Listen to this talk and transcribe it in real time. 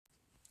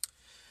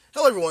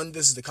Hello everyone,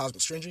 this is the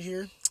Cosmic Stranger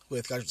here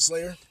with Godric the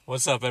Slayer.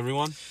 What's up,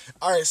 everyone?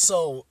 Alright,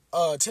 so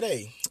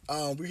today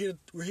we're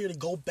here to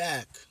go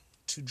back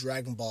to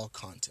Dragon Ball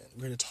content.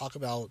 We're here to talk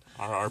about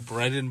Our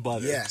bread and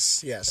butter.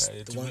 Yes.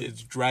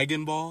 It's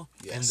Dragon Ball,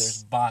 Yes. and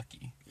there's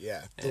Baki.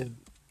 Yeah,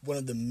 one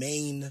of the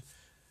main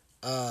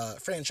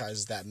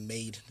franchises that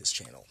made this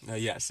channel.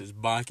 Yes, it's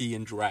Baki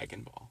and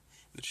Dragon Ball.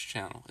 This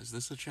channel. Is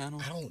this a channel?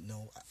 I don't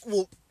know.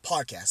 Well,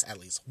 podcast at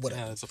least.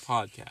 Whatever. Yeah, it's a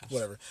podcast.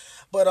 Whatever.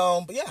 But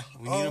yeah.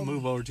 We need to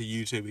move over to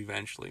YouTube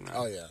eventually, man.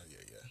 Oh yeah.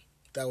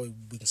 That way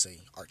we can say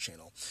our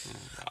channel.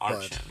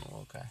 Our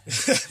channel, okay.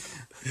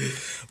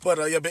 But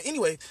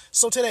anyway,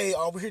 so today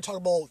we're here to talk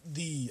about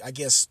the, I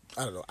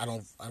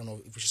don't know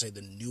if we should say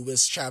the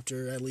newest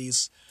chapter at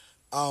least.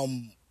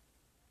 The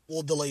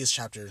latest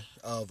chapter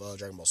of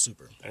Dragon Ball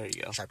Super. There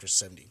you go. Chapter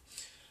 70.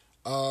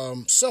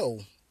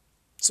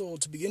 So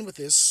to begin with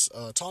this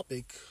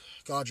topic,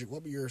 Godric,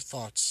 what were your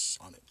thoughts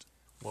on it?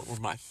 What were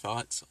my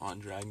thoughts on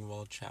Dragon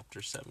Ball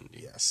Chapter 70?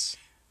 Yes.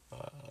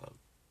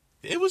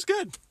 It was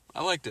good.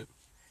 I liked it.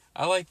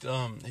 I like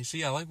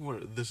where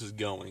this is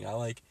going. I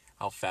like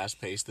how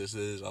fast-paced this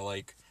is. I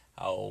like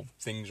how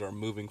things are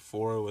moving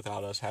forward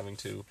without us having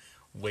to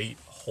wait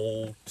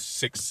whole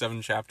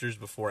 6-7 chapters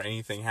before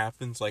anything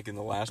happens, like in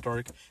the last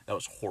arc. That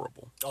was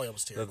horrible. Oh, yeah, it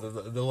was terrible.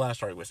 The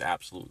last arc was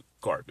absolute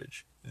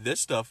garbage.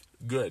 This stuff,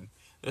 good.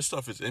 This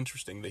stuff is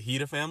interesting. The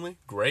Hida family,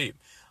 great.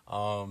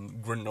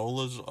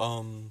 Granola's.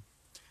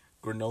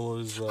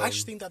 I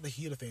actually think that the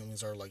Hida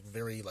families are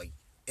very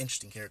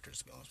interesting characters,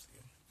 to be honest with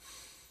you.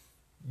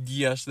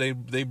 Yes, they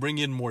bring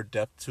in more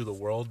depth to the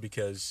world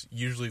because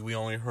usually we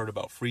only heard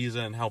about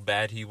Frieza and how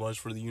bad he was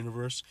for the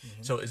universe.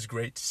 Mm-hmm. So it's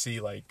great to see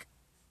the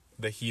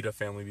Hida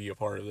family be a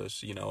part of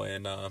this,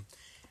 and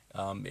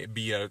it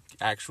be a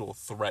actual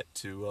threat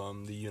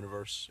to the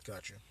universe.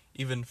 Gotcha.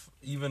 Even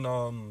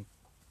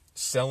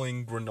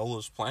selling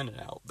Granola's planet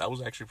out, that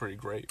was actually pretty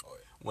great. Oh,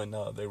 yeah. When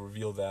they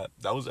revealed that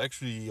was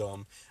actually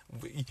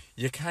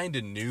you kind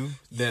of knew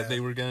that they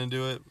were gonna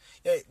do it.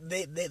 Yeah,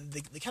 they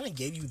kind of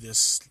gave you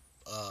this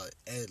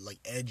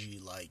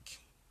edgy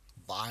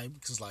vibe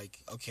because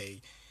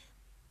okay,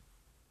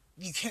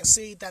 you can't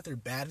say that they're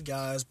bad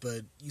guys,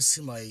 but you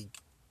seem like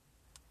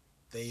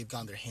they've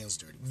gotten their hands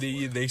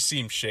dirty. They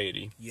seem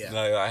shady.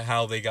 Yeah.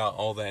 How they got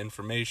all that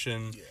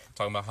information. Yeah.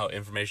 Talking about how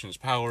information is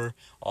power.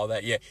 All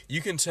that. Yeah.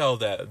 You can tell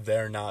that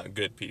they're not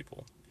good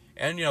people.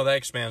 And, that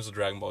expands the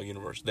Dragon Ball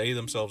universe. They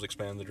themselves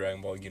expand the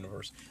Dragon Ball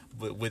universe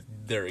with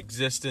their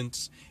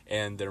existence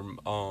and their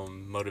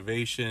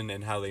motivation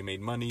and how they made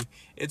money.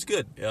 It's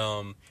good.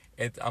 I'm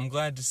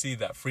glad to see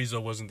that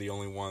Frieza wasn't the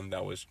only one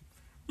that was,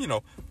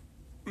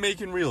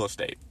 making real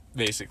estate,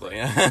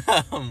 basically.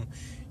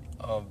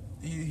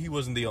 He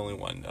wasn't the only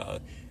one.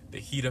 The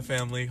Hida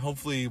family,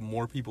 hopefully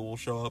more people will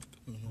show up.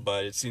 Mm-hmm.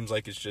 But it seems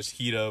like it's just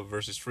Hida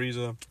versus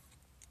Frieza.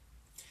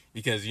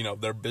 Because,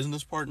 they're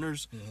business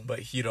partners, mm-hmm. but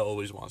Hida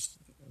always wants...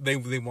 They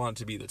want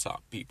to be the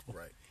top people.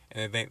 Right.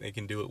 And they think they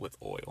can do it with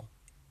oil.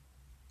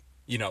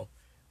 No,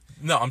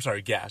 I'm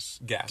sorry, gas.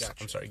 Gotcha.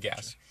 I'm sorry,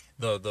 gas.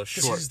 Gotcha. The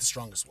short... He's the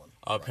strongest one.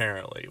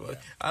 Apparently. Right.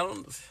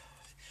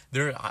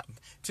 Yeah.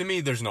 To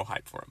me, there's no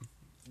hype for him.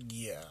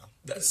 Yeah.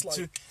 It's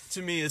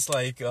to me, it's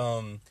like...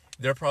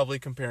 they're probably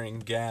comparing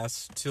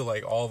Gas to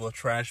all the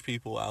trash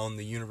people out in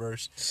the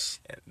universe,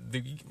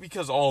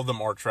 because all of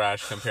them are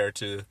trash compared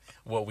to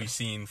what we've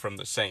seen from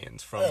the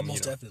Saiyans.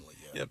 Most definitely.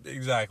 Yeah. Yep,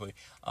 exactly.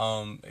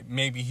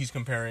 Maybe he's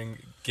comparing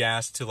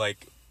Gas to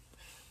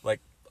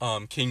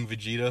King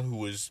Vegeta,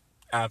 who's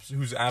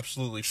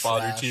absolutely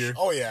fodder tier.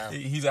 Oh yeah,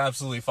 he's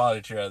absolutely fodder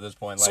tier at this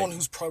point. Someone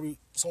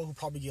who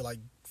probably get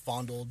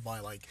fondled by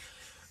what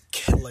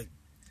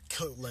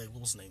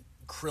was his name?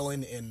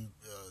 Krillin and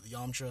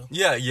Yamcha.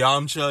 Yeah,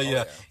 Yamcha. Oh,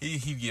 yeah,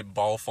 he'd get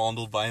ball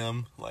fondled by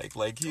him.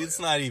 It's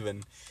not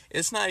even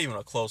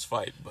a close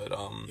fight. But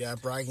yeah,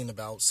 bragging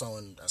about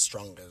someone as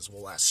strong as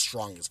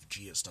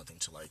Vegeta is nothing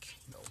to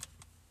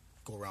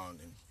go around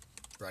and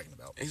bragging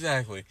about.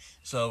 Exactly.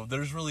 So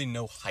there's really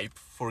no hype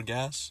for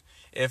Gas.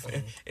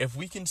 If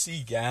we can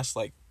see Gas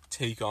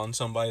take on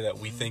somebody that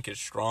we mm-hmm. think is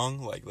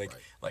strong,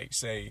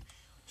 say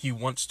he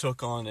once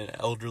took on an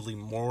elderly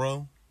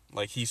Moro.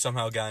 He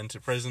somehow got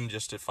into prison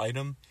just to fight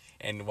him,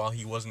 and while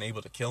he wasn't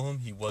able to kill him,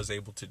 he was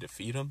able to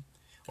defeat him,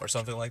 or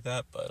something like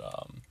that. But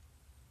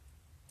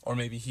or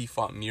maybe he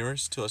fought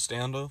Murus to a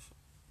standoff,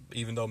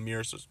 even though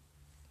Murus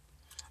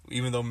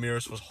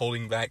was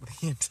holding back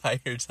the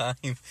entire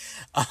time.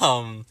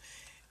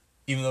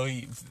 Even though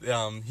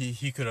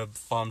he could have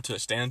fought him to a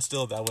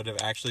standstill, that would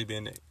have actually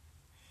been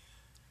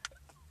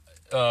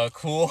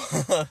cool.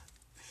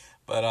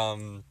 But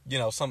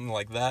something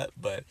like that.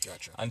 But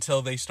gotcha.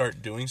 Until they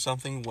start doing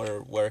something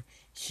where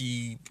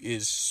he's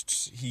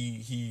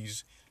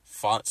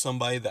fought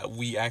somebody that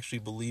we actually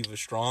believe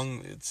is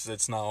strong,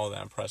 it's not all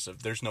that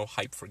impressive. There's no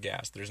hype for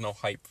Gas. There's no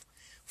hype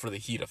for the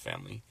Hida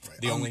family. Right.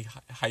 The only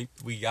hype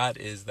we got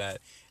is that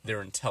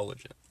they're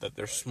intelligent, that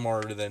they're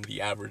smarter than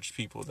the average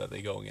people that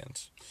they go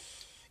against.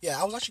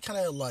 Yeah, I was actually kind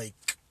of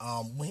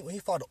when he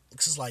fought,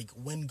 because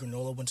when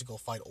Granola went to go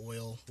fight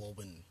Oil,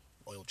 when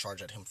Oil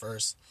charged at him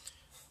first,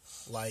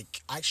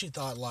 Like, I actually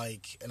thought,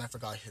 like, and I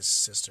forgot his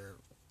sister.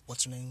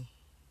 What's her name?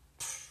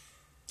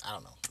 I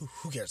don't know.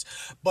 Who cares?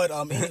 But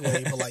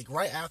anyway, but like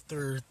right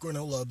after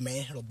Granola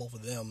manhandled both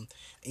of them,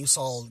 and you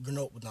saw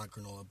Granola, not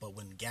Granola, but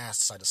when Gas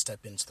decided to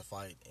step into the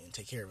fight and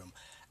take care of him,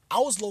 I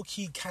was low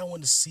key kind of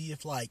wanted to see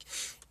if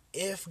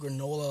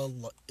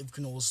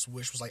Granola's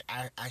wish was like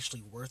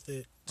actually worth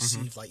it. To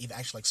see if like if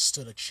actually like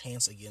stood a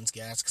chance against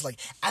Gas, because like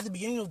at the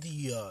beginning of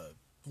the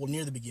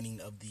near the beginning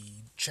of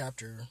the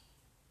chapter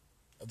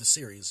of the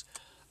series,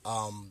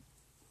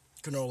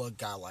 Granola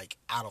got like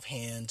out of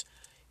hand,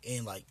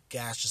 and like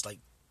Gas just like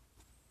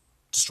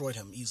destroyed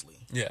him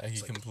easily. Yeah, he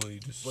like, completely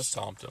just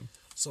stomped him.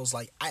 So it's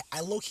like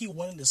I low-key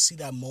wanted to see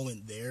that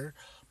moment there,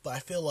 but I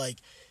feel like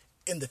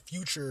in the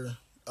future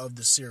of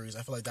the series,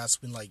 I feel like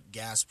that's when like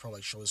Gas probably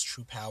like, show his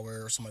true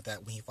power or something like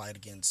that when he fight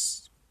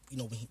against,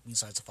 when he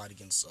decides to fight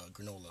against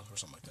Granola or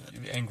something like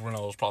that. And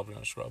Granola's probably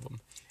gonna scrub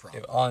him.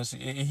 Probably. Honestly,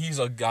 he's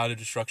a God of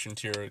Destruction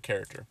tier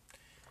character.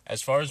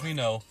 As far as we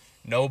know,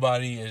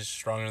 nobody is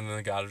stronger than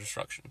the God of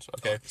Destruction. So,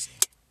 okay.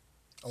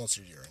 Unless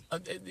you're Jiren.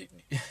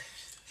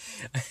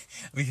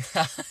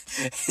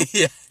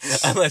 Yeah,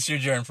 unless you're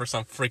Jiren for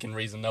some freaking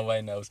reason,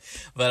 nobody knows.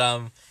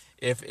 But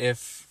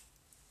if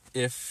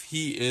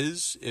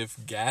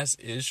Gas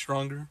is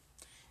stronger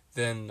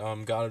than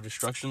God of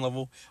Destruction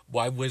level,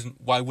 why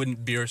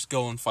wouldn't Beerus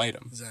go and fight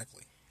him?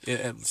 Exactly.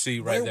 See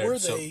right there. Where were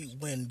they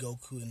when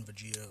Goku and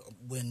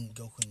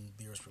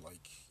Beerus were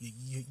like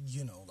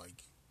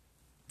like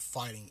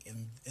fighting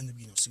in the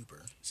beginning of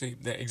Super? See,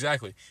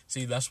 exactly.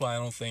 See, that's why I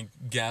don't think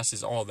Gas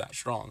is all that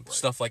strong. Right.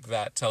 Stuff like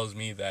that tells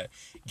me that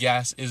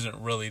Gas isn't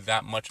really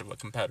that much of a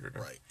competitor.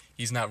 Right.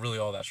 He's not really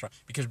all that strong.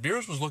 Because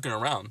Beerus was looking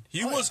around.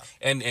 He was,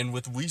 yeah. and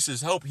with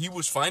Whis' help, he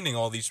was finding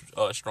all these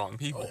strong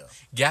people. Yeah.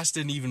 Gas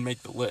didn't even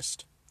make the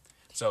list.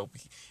 So,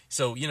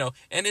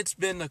 and it's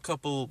been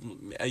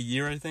a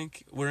year, I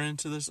think, we're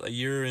into this. A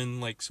year and,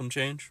 like, some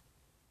change.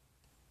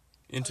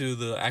 Into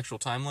the actual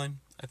timeline,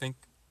 I think.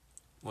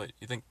 What,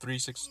 you think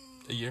 3-6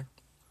 a year?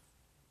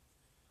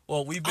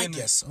 Well, we've been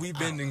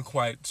in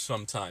quite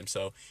some time,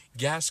 so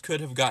Gas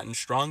could have gotten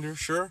stronger,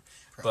 sure,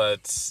 probably.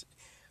 But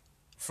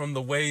from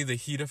the way the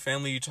Hida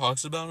family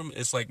talks about him,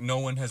 it's like no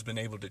one has been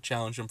able to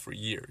challenge him for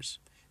years.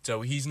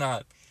 So he's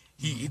not.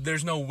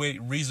 There's no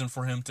reason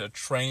for him to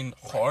train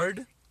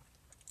hard,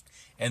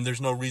 and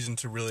there's no reason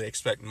to really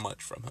expect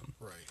much from him.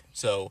 Right.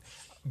 So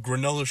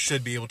Granola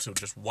should be able to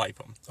just wipe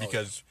him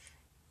because.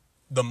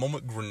 The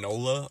moment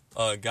Granola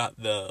got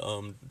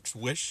the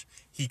wish,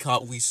 he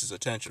caught Whis'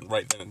 attention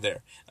right then and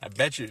there. I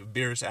bet you if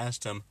Beerus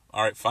asked him,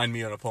 all right, find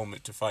me an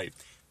opponent to fight,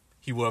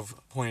 he would have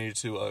pointed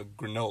to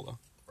Granola.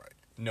 Right.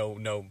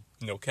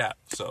 No cap.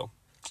 So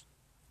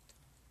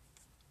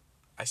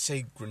I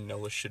say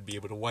Granola should be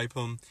able to wipe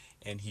him,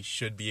 and he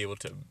should be able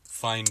to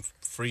find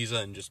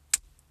Frieza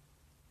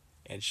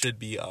and should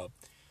be a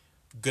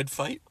good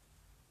fight.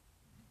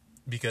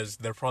 Because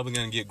they're probably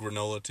going to get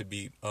Granola to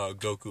beat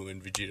Goku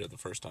and Vegeta the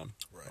first time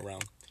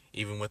around.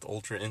 Even with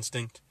Ultra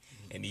Instinct,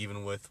 and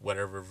even with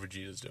whatever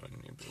Vegeta's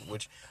doing.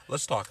 Which,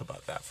 let's talk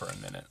about that for a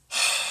minute.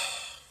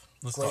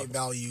 Great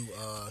value,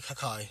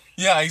 Hakai.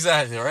 Yeah,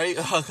 exactly, right?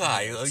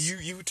 Hakai.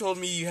 You told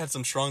me you had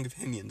some strong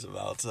opinions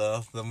about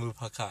the move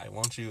Hakai.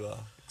 Why don't you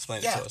explain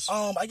it to us?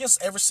 I guess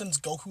ever since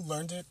Goku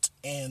learned it,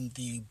 and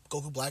the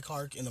Goku Black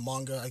Arc in the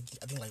manga, I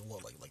think like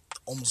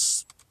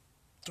almost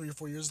 3 or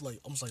 4 years,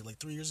 almost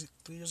 3 years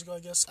ago,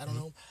 I guess. I don't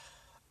know.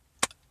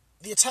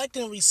 The attack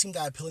didn't really seem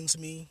that appealing to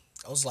me.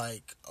 I was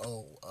like,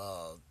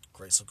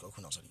 great, so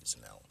Goku knows how to use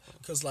it now.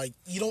 Because,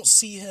 you don't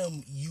see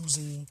him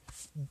using...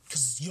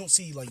 Because you don't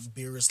see,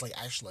 Beerus,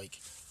 actually,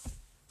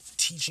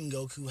 teaching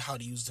Goku how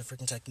to use the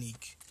freaking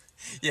technique.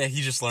 Yeah,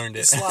 he just learned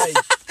it.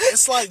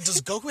 It's like,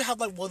 does Goku have,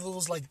 one of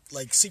those,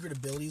 secret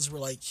abilities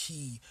where,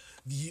 he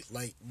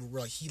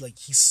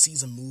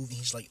sees a move and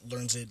he just,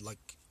 learns it,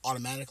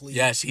 automatically?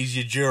 Yes, he's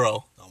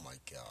Yajiro. Oh my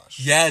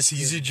gosh. Yes,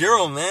 he's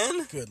Yajiro,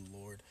 man. Good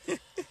lord.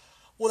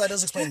 Well, that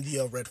does explain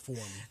the red form.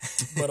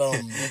 But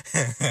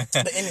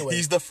anyway.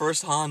 He's the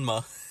first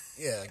Hanma.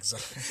 Yeah,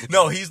 exactly.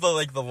 No, he's the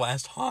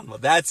last Hanma.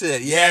 That's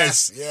it.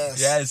 Yes.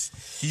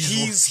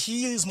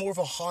 He is more of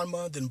a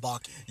Hanma than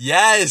Baki.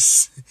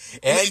 Yes.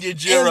 And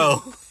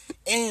Yajiro.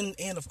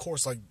 And of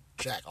course,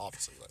 Jack,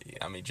 obviously.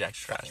 Yeah, I mean, Jack's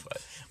trash,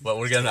 but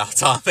we're getting off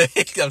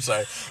topic. I'm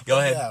sorry. Go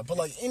ahead. Yeah, but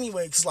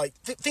anyway, because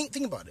think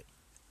about it.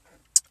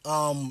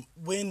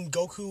 When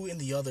Goku and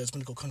the others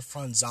went to go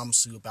confront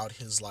Zamasu about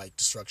his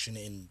destruction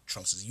in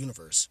Trunks'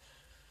 universe,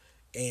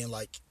 and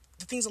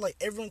the things that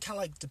everyone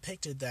kind of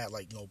depicted that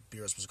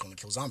Beerus was going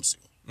to kill Zamasu,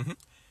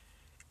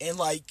 and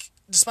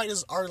despite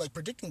us already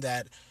predicting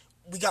that,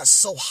 we got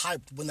so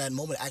hyped when that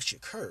moment actually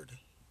occurred.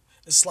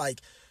 It's I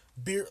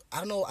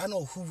don't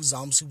know who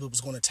Zamasu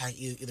was going to attack,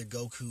 either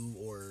Goku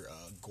or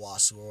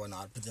Guasu or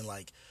whatnot, but then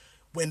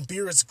when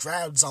Beerus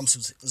grabbed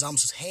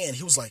Zamasu's hand,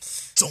 he was like,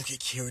 don't get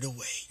carried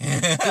away.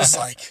 It was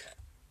like,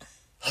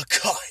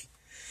 Hakai.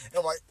 And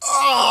I'm like,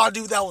 oh,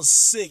 dude, that was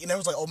sick. And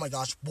everyone's like, oh my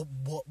gosh, what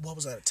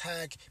was that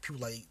attack?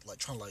 People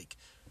trying to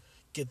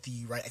get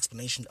the right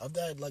explanation of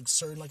that,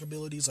 certain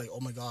abilities. Oh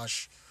my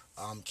gosh,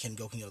 Can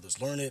Goku and the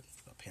others learn it?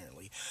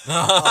 Apparently.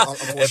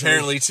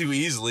 Apparently too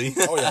easily.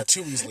 Oh yeah,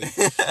 too easily.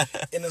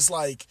 And it's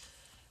like,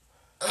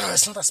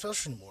 it's not that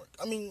special anymore.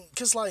 I mean,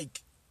 because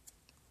like,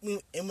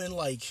 and when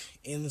like,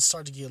 and it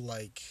started to get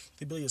like,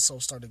 the ability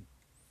itself started to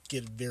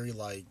get very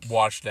like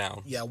washed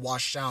down. Yeah,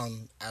 washed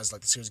down as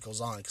like the series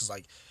goes on. Because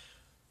like,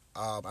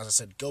 as I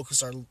said, Goku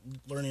started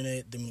learning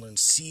it. Then we learned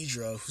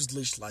Seadra, who's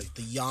literally like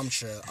the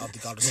Yamcha of the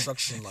God of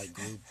Destruction like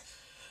group.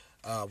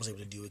 Was able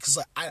to do it because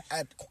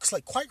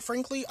like quite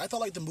frankly, I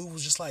thought like the move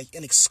was just like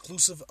an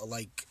exclusive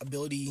like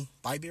ability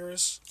by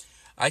Beerus.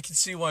 I can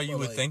see why you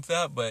would like, think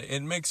that, but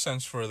it makes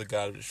sense for the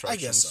God of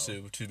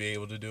Destruction to be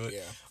able to do it. Yeah.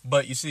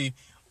 But you see,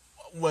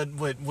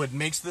 what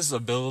makes this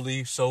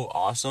ability so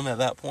awesome at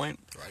that point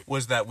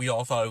was that we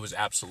all thought it was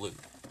absolute.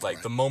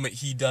 Like the moment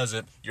he does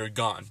it, you're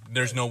gone.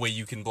 There's no way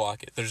you can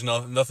block it. There's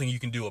nothing you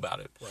can do about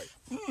it. Right.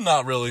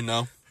 Not really.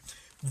 No.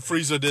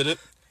 Frieza did it.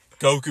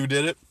 Goku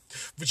did it.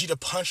 Vegeta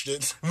punched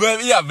it.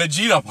 But yeah,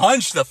 Vegeta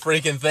punched the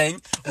freaking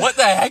thing. What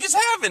the heck is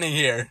happening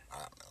here? I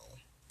don't know.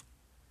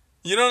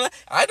 You don't know?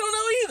 I don't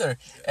know either.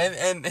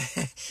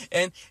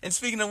 And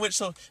speaking of which,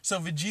 so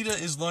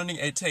Vegeta is learning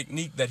a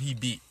technique that he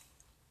beat.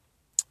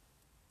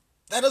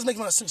 That doesn't make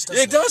much sense.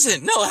 It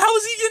doesn't. No, how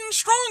is he getting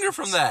stronger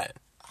from that?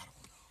 I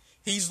don't know.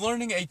 He's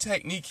learning a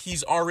technique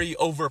he's already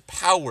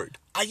overpowered.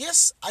 I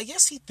guess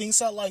he thinks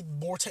that like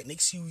more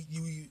techniques you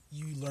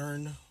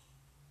learn,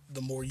 the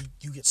more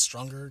you get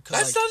stronger. That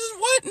like, doesn't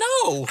what?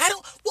 No. I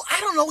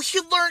don't know. He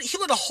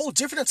learned a whole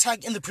different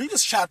attack in the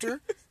previous chapter.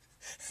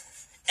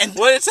 And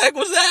what attack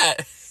was that?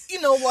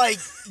 You know, like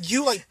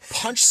you like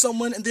punch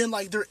someone and then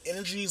like their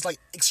energy is like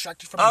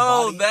extracted from their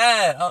body. Oh,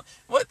 that.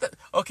 What the?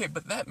 Okay,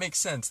 but that makes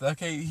sense.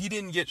 Okay, he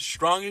didn't get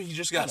stronger. He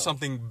just got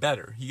something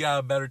better. He got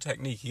a better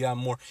technique. He got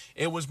more.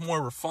 It was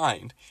more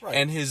refined,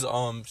 and his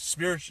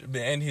spiritual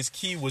and his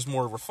ki was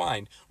more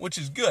refined, which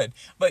is good.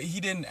 But he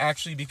didn't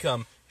actually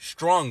become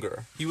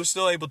stronger. He was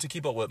still able to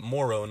keep up with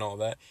Moro and all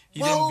that.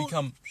 He didn't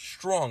become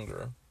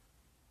stronger.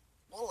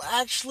 Well,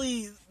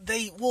 actually,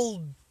 actually,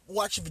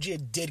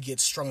 Vegeta did get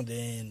stronger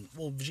than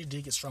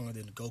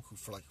Goku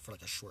for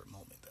a short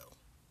moment though.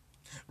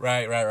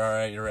 Right.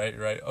 You're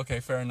right. Okay,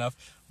 fair enough.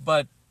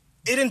 But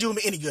it didn't do him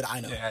any good.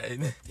 I know.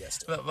 Yeah.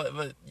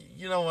 But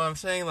you know what I'm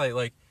saying?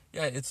 Like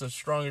yeah, it's a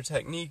stronger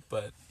technique,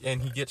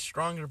 and he gets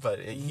stronger, but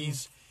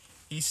he's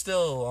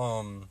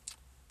still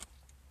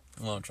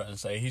what I'm trying to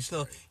say, he's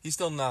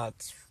still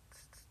not.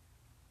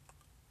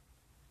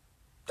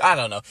 I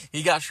don't know.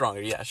 He got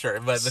stronger, yeah, sure.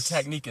 But the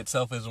technique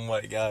itself isn't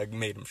what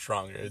made him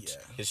stronger. It's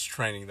his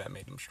training that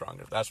made him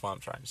stronger. That's what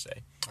I'm trying to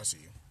say. I see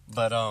you.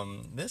 But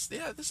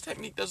this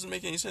technique doesn't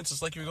make any sense.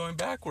 It's like you're going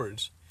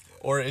backwards. Yeah.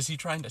 Or is he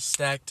trying to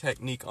stack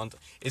technique on?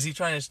 Is he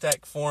trying to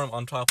stack form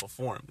on top of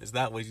form? Is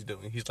that what he's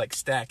doing? He's like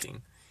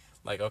stacking.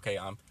 Like, okay,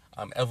 I'm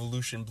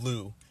evolution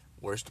blue.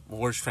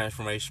 Worst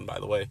transformation,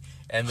 by the way.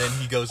 And then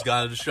he goes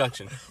God of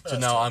Destruction. So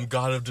now I'm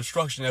God of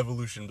Destruction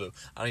Evolution Blue.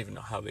 I don't even know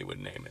how they would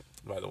name it,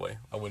 by the way.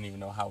 I wouldn't even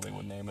know how they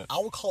would name it. I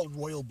would call it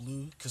Royal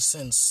Blue, because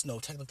since,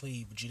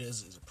 technically Vegeta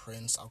is a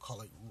prince, I'll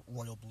call it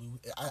Royal Blue.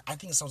 I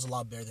think it sounds a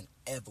lot better than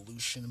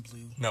Evolution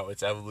Blue. No,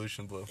 it's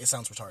Evolution Blue. It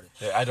sounds retarded.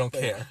 Yeah, I don't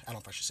care. I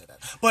don't probably say that.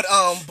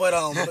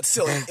 But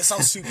still, it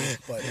sounds stupid,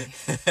 but...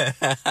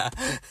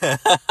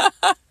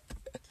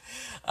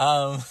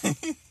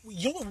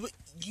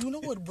 You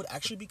know what would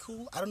actually be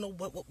cool? I don't know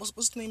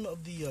what's the name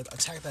of the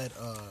attack that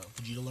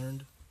Vegeta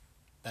learned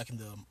back in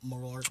the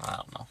Moro arc. I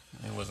don't know.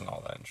 It wasn't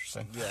all that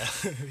interesting. Yeah,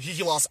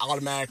 he lost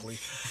automatically.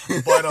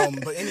 But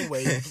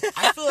anyway,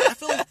 I feel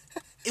like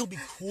it would be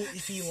cool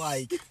if he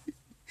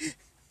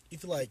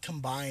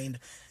combined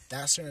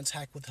that certain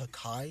attack with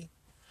Hakai.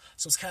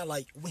 So it's kind of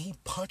like when he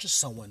punches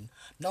someone,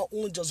 not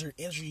only does their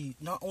energy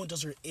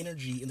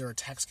in their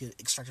attacks get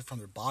extracted from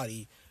their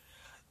body,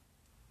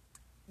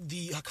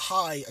 the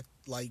Hakai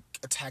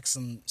attacks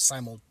them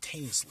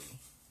simultaneously.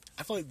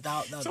 I feel like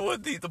that. So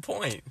what'd be the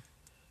point?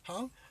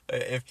 Huh?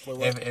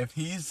 If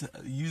he's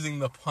using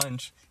the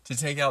punch to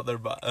take out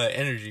their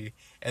energy,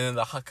 and then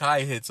the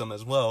Hakai hits them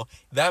as well,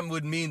 that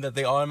would mean that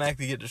they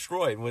automatically get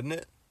destroyed, wouldn't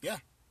it? Yeah.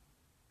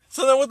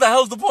 So then, what the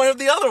hell's the point of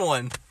the other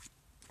one?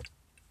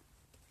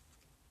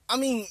 I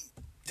mean,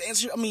 the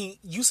answer. I mean,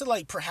 you said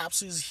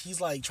perhaps he's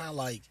trying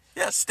to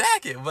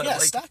stack it, but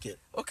stack it.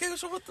 Okay,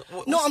 so what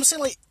no, I'm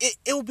saying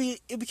it would be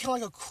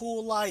kind of a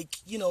cool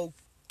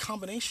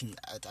combination.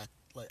 I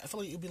feel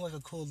like it would be a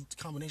cool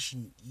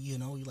combination. He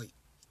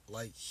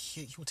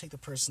would take the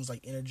person's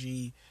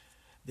energy,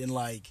 then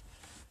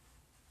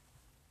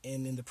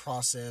and in the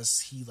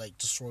process he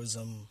destroys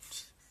them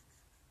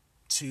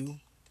too.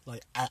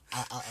 What?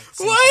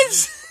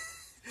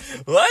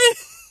 What?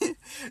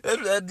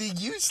 That'd be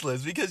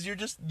useless because you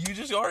just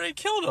already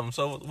killed him.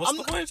 So what's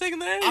the point of taking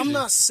their energy? I'm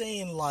not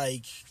saying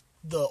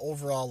the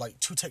overall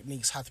two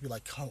techniques have to be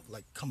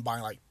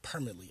combined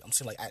permanently. I'm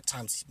saying at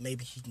times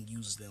maybe he can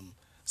use them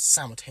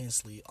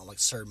simultaneously on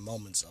certain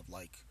moments of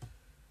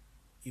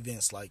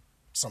events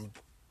some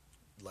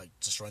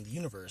destroying the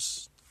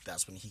universe.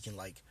 That's when he can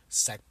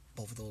stack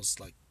both of those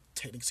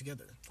techniques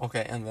together.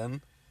 Okay, and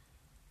then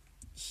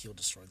he'll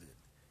destroy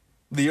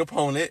the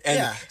opponent, and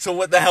Yeah. so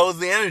what the hell is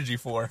the energy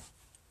for?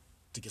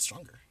 To get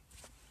stronger.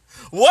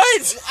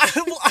 What?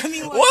 I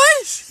mean, like,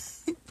 What?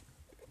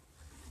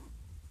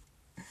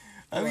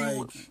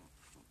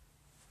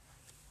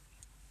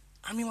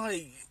 I mean,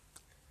 like,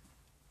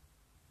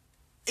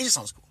 it just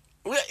sounds cool.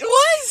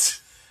 what?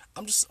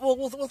 I'm just well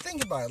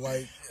think about it.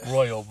 Like,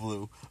 Royal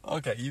Blue.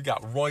 Okay, you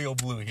got Royal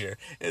Blue here.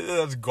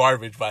 That's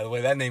garbage, by the way.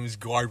 That name is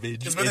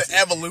garbage. it's better than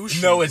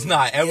Evolution. No, it's Blue.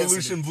 not. Yes,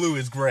 Evolution it Blue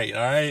is great,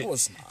 alright?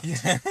 is. No,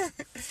 it's not.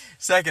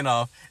 Second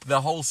off,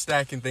 the whole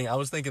stacking thing, I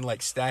was thinking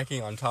like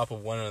stacking on top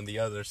of one on the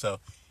other, so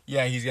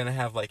yeah, he's gonna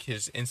have like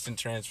his instant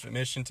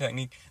transmission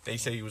technique. They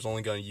say he was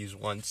only gonna use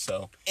once,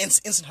 so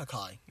Instant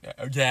Hakai.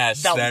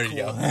 yes, That would there be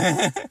you cool. go.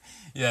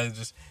 Yeah, it's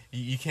just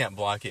you can't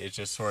block it, it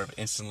just sort of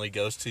instantly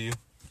goes to you.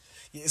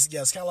 Yeah,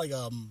 it's kind of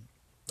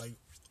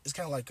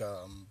like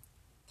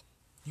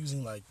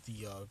using like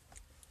the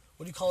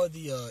what do you call it,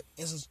 the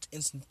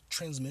instant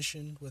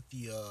transmission with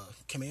the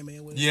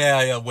Kamehameha with.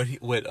 Yeah, what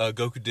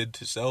Goku did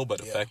to Cell,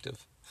 but Yeah.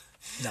 effective.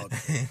 No.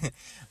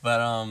 But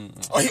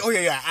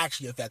yeah,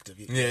 actually effective.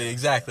 yeah,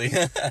 exactly.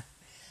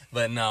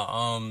 But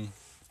no,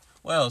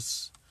 what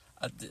else?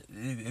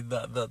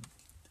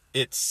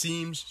 It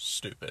seems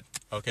stupid.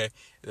 Okay,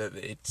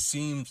 it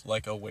seems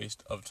like a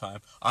waste of time.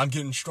 I'm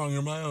getting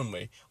stronger my own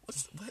way.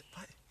 What?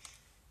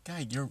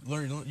 Guy,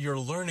 you're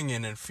learning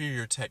an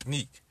inferior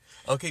technique.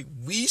 Okay,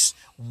 we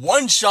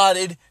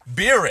one-shotted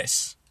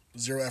Beerus.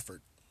 Zero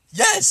effort.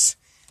 Yes,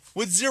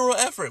 with zero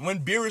effort. When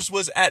Beerus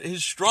was at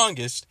his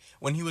strongest,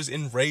 when he was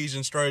enraged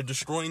and started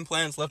destroying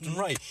planets left and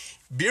right,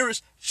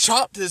 Beerus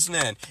chopped this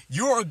man.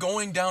 You are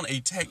going down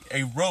a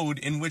road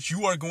in which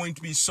you are going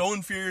to be so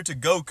inferior to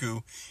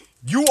Goku,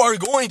 you are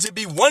going to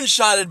be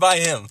one-shotted by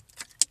him.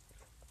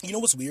 You know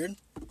what's weird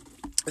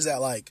is that,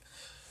 like,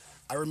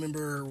 I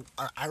remember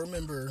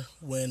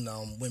when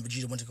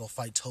Vegeta went to go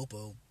fight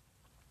Toppo.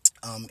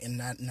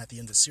 And at the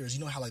end of the series,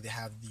 you know how like they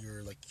have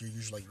your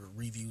usual like your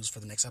reviews for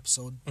the next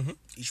episode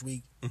each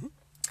week. Mm-hmm.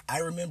 I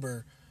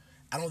remember,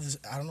 I don't know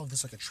if this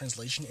is like a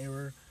translation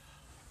error,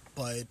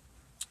 but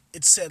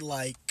it said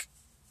like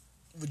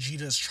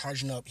Vegeta is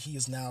charging up.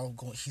 He's now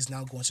going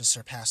to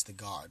surpass the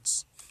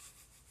gods.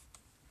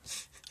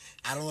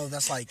 I don't know if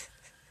that's like,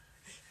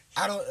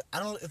 I don't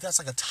know if that's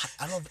like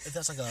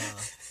a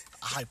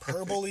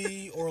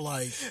hyperbole or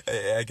like.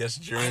 I guess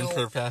Jiren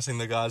surpassing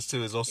the gods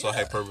too is also a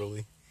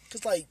hyperbole.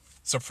 Cause like.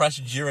 Suppress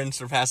Jiren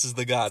surpasses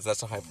the gods.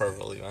 That's a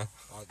hyperbole, man.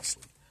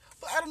 Obviously.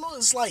 But I don't know,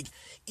 it's like,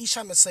 each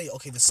time they say,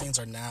 okay, the Saiyans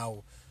are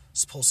now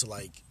supposed to,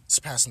 like,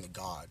 surpassing the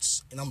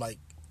gods. And I'm like,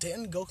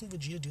 didn't Goku and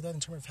Vegeta do that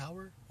in terms of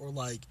power? Or,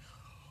 like,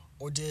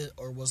 or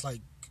was, like,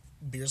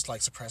 Beerus,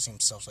 like, suppressing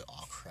himself, like,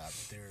 oh, crap,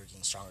 they're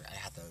getting stronger. I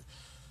have to,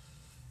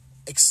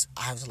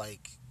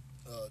 like,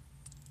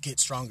 get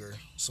stronger,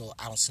 so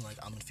I don't seem like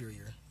I'm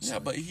inferior. So, Yeah,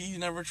 but he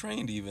never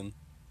trained, even.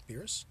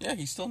 Beerus? Yeah,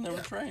 he still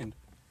never trained.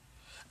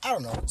 I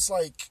don't know. It's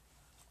like,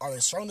 are they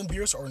stronger than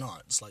Beerus or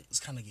not? It's like, it's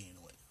kind of getting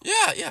away.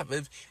 Yeah,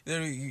 but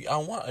I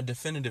want a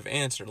definitive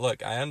answer.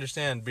 Look, I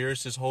understand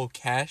Beerus' whole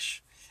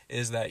cash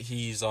is that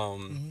he's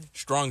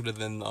stronger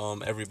than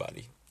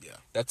everybody. Yeah.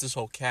 That's his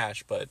whole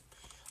cash, but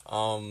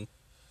I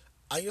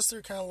guess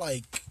they're kind of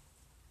like,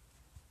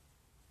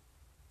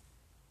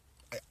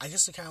 I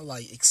guess they're kind of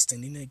like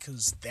extending it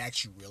because they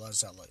actually realize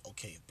that, like,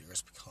 okay, if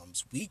Beerus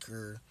becomes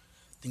weaker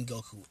than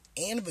Goku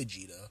and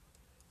Vegeta,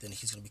 then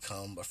he's gonna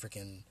become a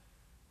freaking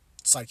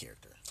side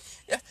character.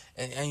 yeah,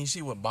 and you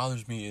see what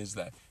bothers me is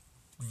that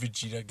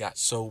Vegeta got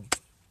so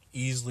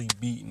easily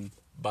beaten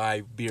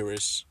by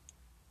Beerus,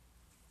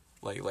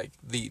 like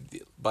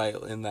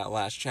in that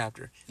last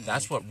chapter.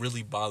 That's what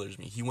really bothers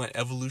me. He went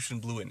Evolution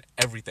Blue and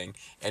everything,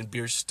 and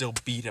Beerus still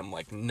beat him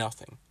like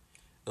nothing.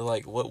 They're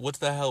like, what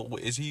the hell?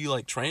 Is he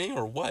like training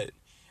or what?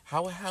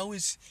 How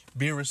is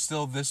Beerus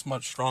still this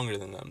much stronger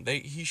than them?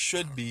 He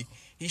shouldn't be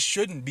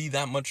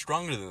that much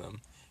stronger than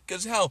them.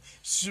 Because hell,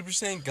 Super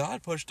Saiyan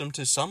God pushed him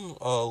to some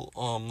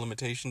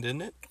limitation,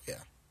 didn't it?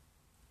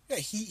 Yeah,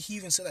 he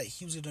even said that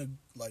he was gonna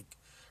like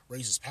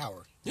raise his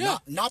power. Yeah.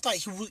 Not that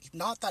he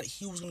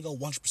was gonna go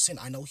 100%.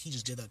 I know he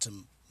just did that to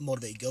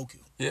motivate Goku.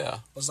 Yeah.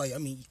 But it's like, I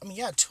mean,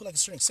 yeah, to like a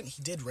certain extent,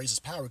 he did raise his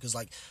power because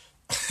like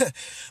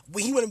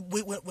when he went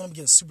up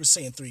against Super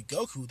Saiyan 3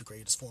 Goku, the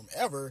greatest form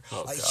ever,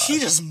 like he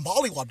just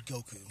mollywopped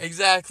Goku.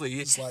 Exactly.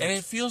 Like, and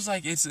it feels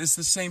like it's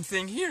the same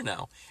thing here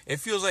now.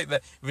 It feels like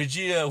that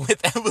Vegeta with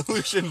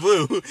Evolution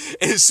Blue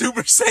is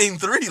Super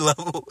Saiyan 3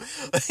 level.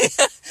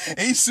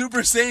 He's Super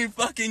Saiyan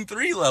fucking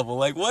 3 level.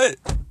 Like what?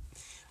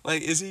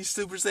 Like is he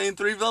Super Saiyan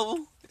 3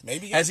 level?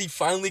 Maybe. Has he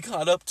finally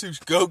caught up to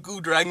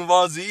Goku Dragon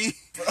Ball Z?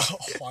 Oh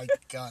my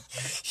god.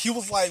 He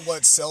was like,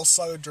 what, Cell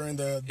Saga during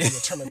the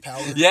Tournament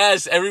Power?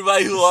 Yes,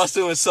 everybody who lost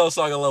him is Cell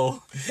Saga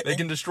level. They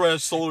can destroy a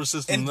solar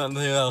system, nothing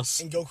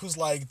else. And Goku's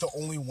like the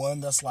only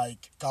one that's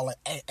like got like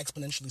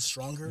exponentially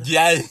stronger.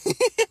 Yeah.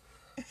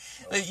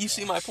 Like, you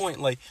see my point?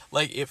 Like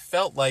it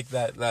felt like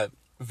that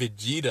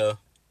Vegeta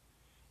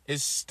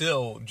is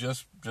still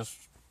just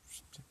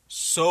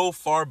so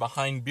far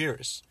behind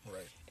Beerus.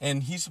 Right.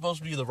 And he's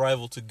supposed to be the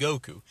rival to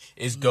Goku.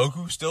 Is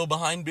Goku still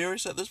behind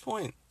Beerus at this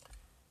point?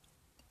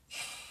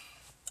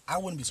 I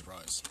wouldn't be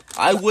surprised.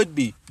 I would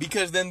be,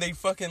 because then they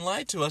fucking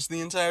lied to us the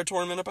entire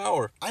Tournament of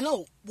Power. I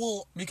know.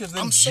 Well, because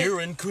then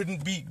Jiren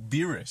couldn't beat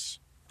Beerus.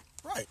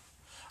 Right.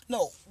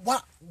 No,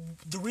 what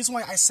the reason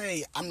why I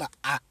say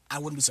I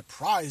wouldn't be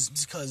surprised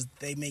is because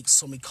they make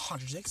so many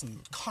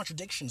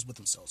contradictions with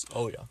themselves.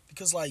 Oh yeah.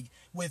 Because like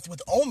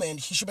with Omen,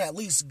 he should be at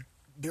least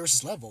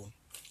Beerus' level,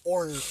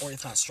 or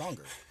if not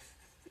stronger.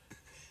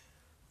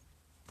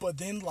 But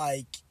then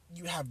like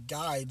you have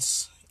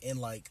guides in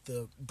like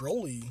the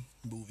Broly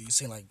movie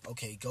saying like,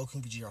 okay, Goku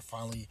and Vegeta are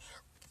finally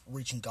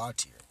reaching God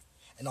tier,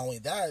 and not only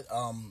that,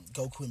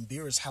 Goku and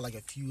Beerus had like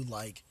a few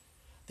like.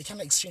 They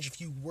kind of exchange a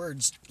few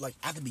words, like,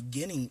 at the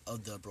beginning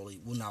of the Broly,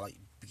 well, not, like,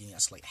 beginning,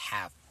 that's, like,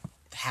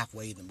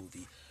 halfway in the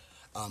movie.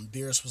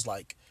 Beerus was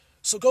like,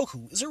 so,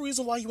 Goku, is there a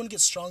reason why you want to get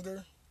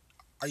stronger?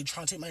 Are you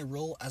trying to take my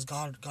role as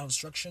God of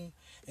Destruction?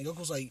 And Goku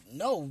was like,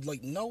 no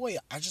way,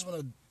 I just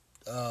want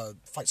to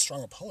fight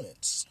strong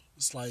opponents.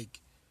 It's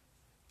like,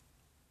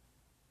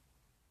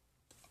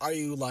 are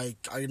you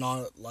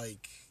not,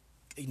 like,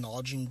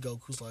 acknowledging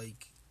Goku's,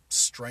 like,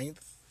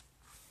 strength?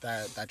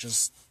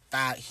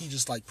 That he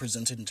just, like,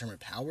 presented in terms of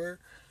power.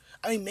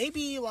 I mean,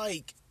 maybe,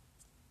 like,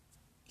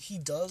 he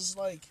does,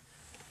 like,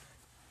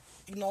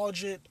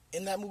 acknowledge it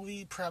in that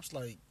movie. Perhaps,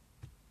 like,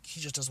 he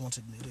just doesn't want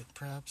to admit it,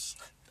 perhaps.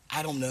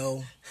 I don't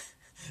know.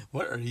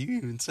 What are you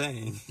even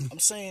saying? I'm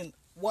saying,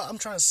 what I'm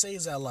trying to say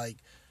is that, like,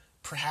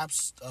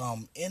 perhaps,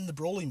 in the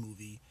Broly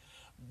movie,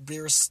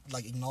 Beerus,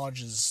 like,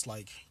 acknowledges,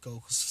 like,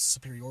 Goku's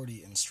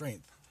superiority in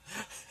strength.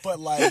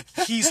 But, like,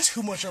 he's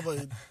too much of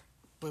a...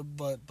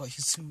 But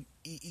he's too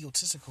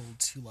egotistical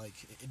to, like,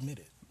 admit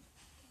it.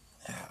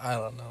 I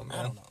don't know, man.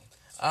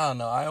 I don't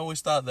know. I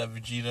always thought that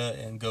Vegeta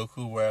and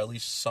Goku were at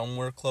least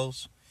somewhere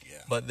close.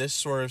 Yeah. But this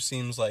sort of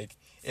seems like...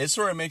 It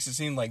sort of makes it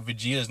seem like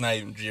Vegeta's not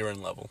even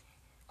Jiren level.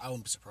 I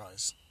wouldn't be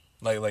surprised.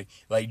 Like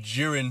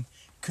Jiren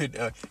could...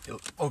 I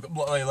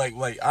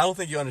don't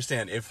think you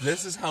understand. If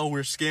this is how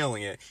we're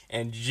scaling it,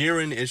 and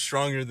Jiren is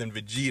stronger than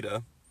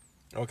Vegeta,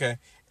 okay?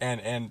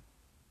 And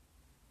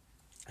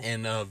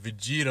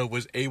Vegeta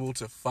was able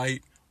to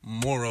fight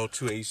Moro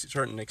to a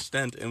certain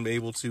extent and be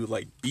able to,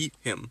 like, beat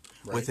him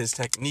with his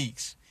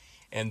techniques.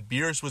 And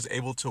Beerus was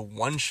able to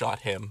one-shot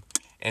him.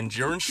 And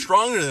Jiren's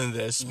stronger than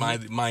this,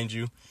 mind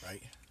you.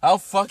 Right. How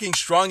fucking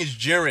strong is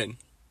Jiren?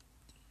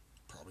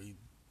 Probably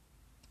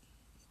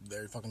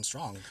very fucking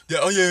strong. Yeah,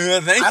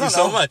 thank you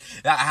so much.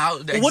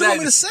 What do you want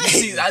me to say?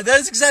 See,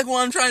 that's exactly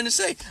what I'm trying to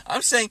say.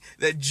 I'm saying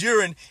that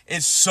Jiren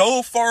is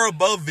so far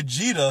above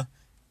Vegeta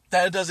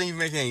that it doesn't even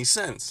make any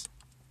sense.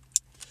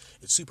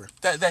 It's super.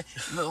 That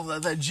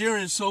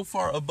Jiren is so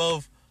far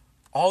above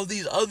all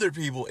these other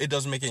people, it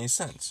doesn't make any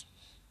sense.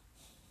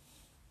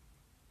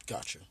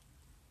 Gotcha.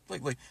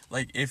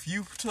 Like if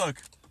you took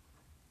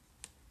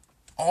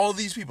all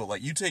these people,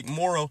 like you take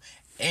Moro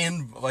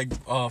and you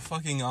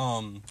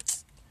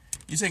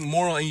take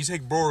Moro and you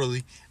take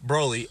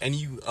Broly and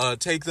you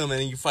take them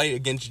and you fight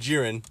against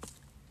Jiren,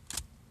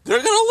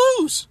 they're gonna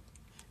lose.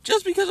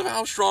 Just because of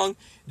how strong,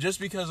 just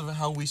because of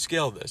how we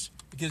scale this.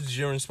 Because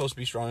Jiren is supposed to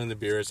be stronger than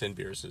Beerus, and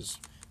Beerus is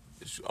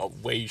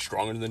way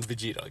stronger than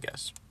Vegeta, I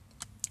guess.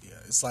 Yeah,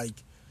 it's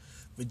like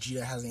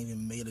Vegeta hasn't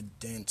even made a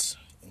dent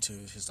into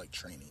his, like,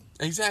 training.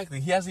 Exactly.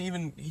 He's not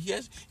even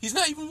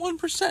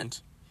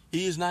 1%.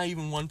 He is not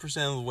even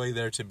 1% of the way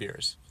there to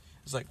Beerus.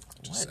 It's like,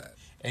 what? Sad.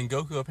 And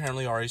Goku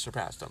apparently already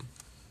surpassed him.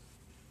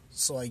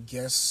 So I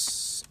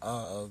guess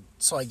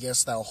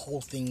that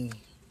whole thing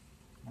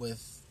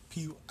with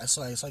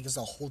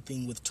the whole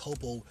thing with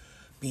Toppo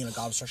being a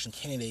God of Destruction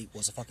candidate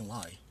was a fucking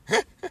lie.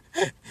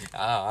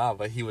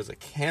 But he was a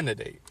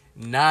candidate,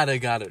 not a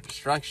God of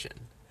Destruction.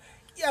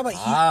 Yeah, but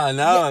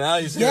now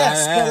you see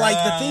yes, but like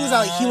the thing is that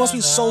like, he must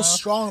be so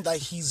strong that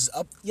he's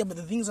up. Yeah, but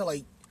the things are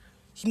like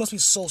he must be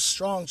so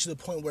strong to the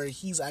point where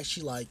he's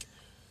actually like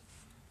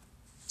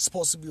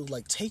supposed to be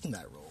like taking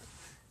that role.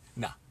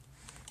 Nah.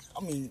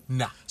 I mean,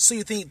 nah. So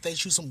you think they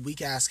choose some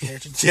weak ass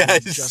character to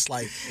just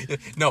like?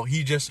 No,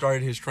 he just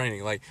started his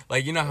training. Like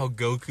you know how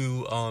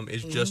Goku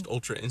is just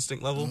Ultra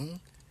Instinct level,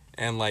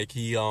 and like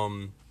he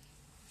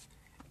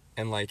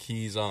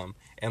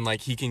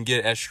he can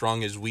get as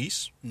strong as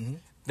Whis.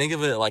 Think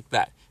of it like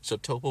that. So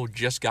Toppo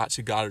just got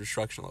to God of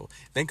Destruction level.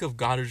 Think of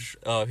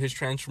his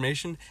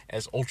transformation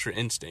as Ultra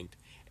Instinct,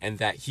 and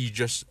that he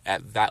just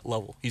at that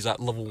level. He's at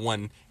level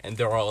 1, and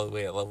they're all the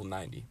way at level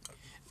 90.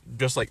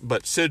 Just like,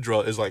 but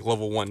Sidra is like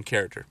level 1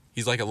 character.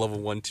 He's like a level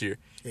 1 tier.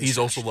 He's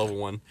also level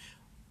 1.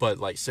 But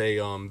like say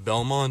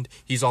Belmond,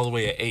 he's all the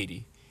way at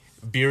 80.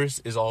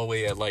 Beerus is all the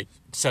way at like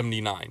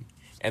 79.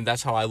 And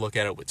that's how I look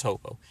at it with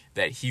Toppo.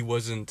 That he's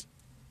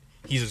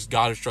a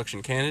God of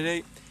Destruction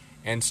candidate,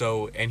 and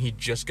he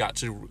just got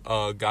to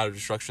God of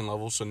Destruction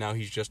level, so now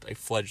he's just a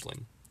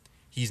fledgling.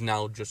 He's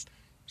now just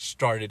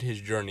started his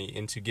journey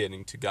into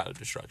getting to God of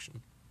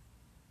Destruction.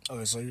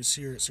 Okay, so you're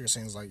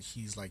saying it's like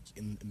he's like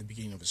in the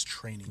beginning of his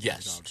training.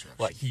 Yes,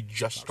 like he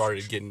just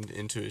started getting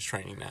into his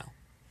training now.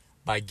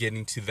 By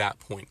getting to that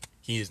point,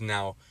 he is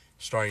now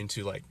starting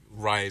to like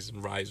rise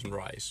and rise and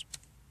rise.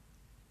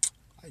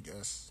 I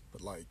guess,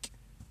 but like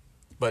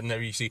But now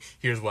you see,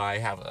 here's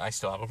why I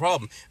still have a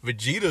problem.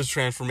 Vegeta's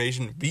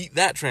transformation beat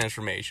that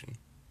transformation.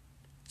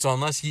 So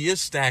unless he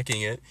is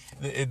stacking it,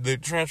 the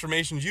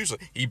transformation's usually,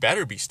 he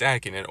better be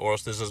stacking it, or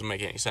else this doesn't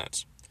make any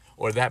sense.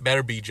 Or that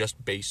better be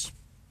just base.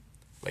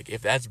 Like,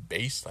 if that's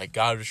base, like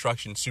God of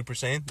Destruction, Super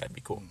Saiyan, that'd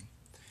be cool.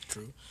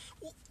 True.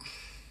 Well,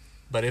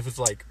 but if it's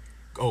like,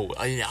 oh,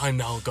 I'm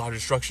now God of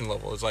Destruction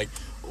level, it's like,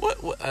 what?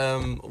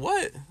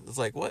 It's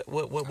like,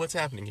 what's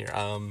happening here?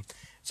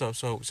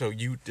 So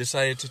you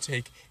decided to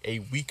take a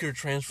weaker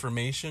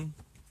transformation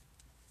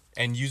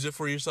and use it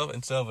for yourself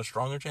instead of a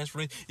stronger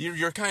transformation?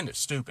 You're kind of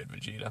stupid,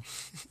 Vegeta.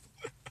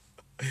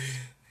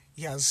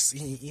 he has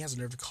a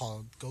nerve to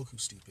call Goku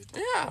stupid.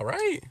 Yeah,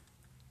 right.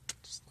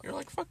 You're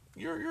like, fuck,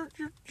 you're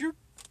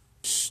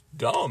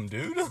dumb,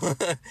 dude.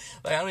 Like,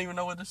 I don't even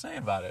know what to say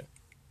about it.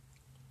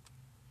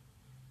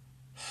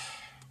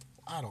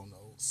 I don't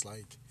know. It's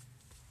like,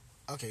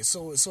 okay,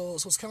 so it's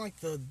kind of like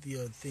the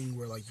thing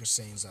where like you're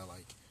saying is that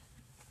like,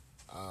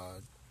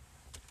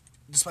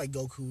 despite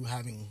Goku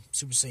having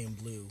Super Saiyan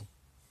Blue,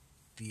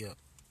 the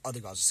other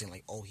gods are saying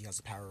like, oh, he has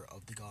the power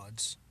of the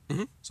gods,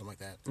 something like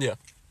that. Yeah.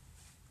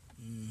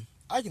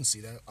 I can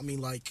see that. I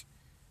mean, like,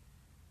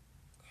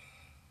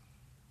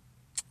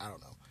 I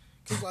don't know,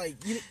 cause like,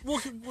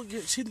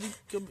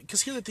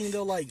 because here's the thing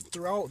though, like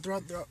throughout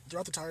the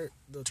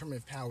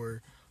tournament of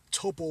power,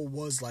 Toppo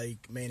was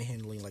like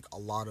manhandling like a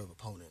lot of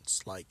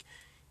opponents. Like,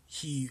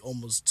 he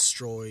almost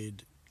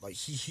destroyed. Like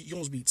he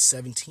almost beat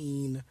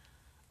 17.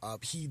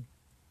 He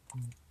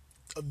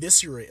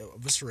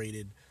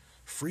eviscerated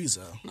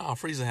Frieza. No,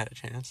 Frieza had a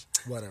chance.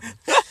 Whatever.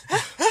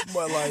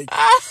 But like,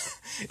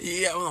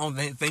 yeah. Well,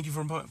 thank you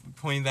for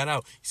pointing that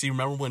out. See,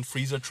 remember when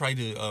Frieza tried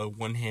to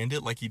one-hand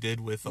it like he did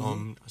with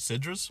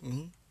Sidra's?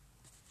 Mm-hmm.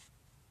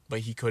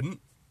 But he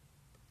couldn't.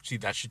 See,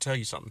 that should tell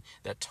you something.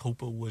 That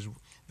Toppo was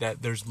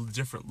that there's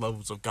different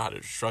levels of God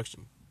of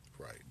Destruction.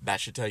 Right. That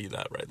should tell you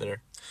that right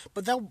there.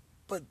 But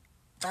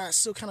that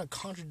still kind of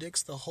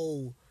contradicts the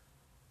whole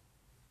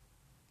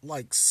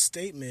like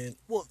statement.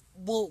 Well,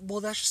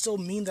 that should still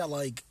mean that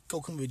like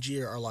Goku and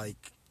Vegeta are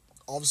like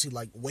obviously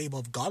like way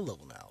above God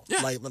level now.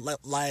 Yeah.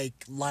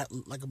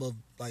 Like above,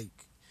 like,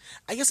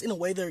 I guess in a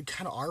way they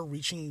kind of are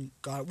reaching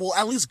God. Well,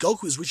 at least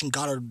Goku is reaching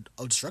God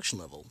of Destruction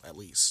level at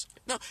least.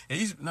 No,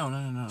 he's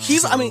no.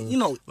 He's, I mean, you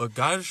know, look,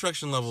 God of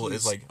Destruction level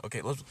is like,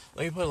 okay. Let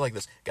me put it like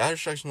this. God of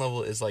Destruction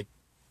level is like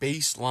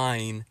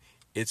baseline.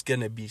 It's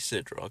gonna be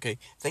Sidra, okay?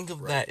 Think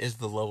of that as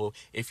the level.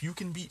 If you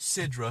can beat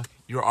Sidra,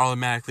 you're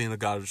automatically in the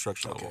God of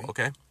Destruction level,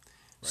 okay?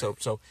 Right.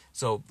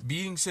 So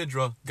beating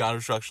Sidra, God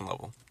of Destruction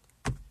level.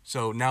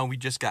 So now we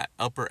just got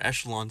upper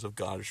echelons of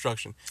God of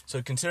Destruction.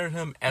 So consider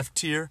him F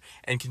tier,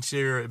 and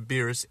consider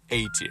Beerus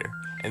A tier,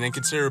 and then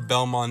consider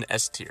Belmont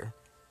S tier,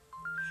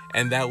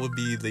 and that would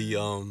be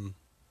the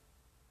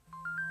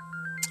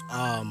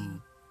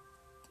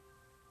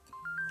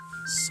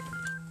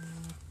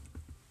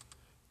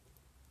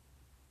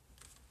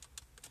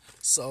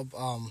So,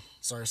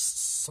 sorry,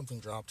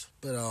 something dropped,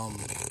 but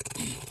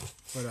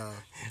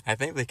I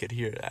think they could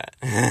hear that.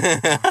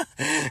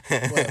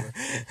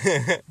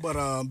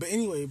 Whatever. But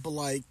anyway, but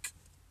like,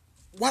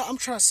 what I'm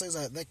trying to say is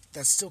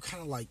that still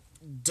kind of like,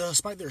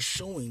 despite their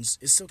showings,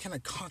 it still kind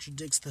of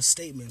contradicts the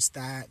statements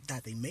that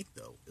they make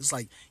though. It's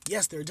like,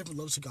 yes, there are different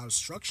levels of God of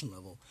Destruction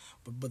level,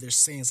 but they're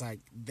saying it's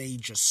like they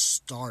just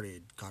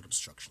started God of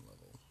Destruction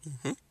level.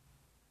 Mm-hmm.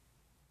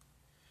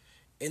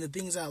 And the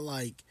things that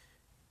like,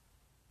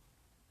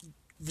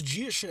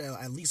 Vegeta should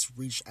at least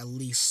reach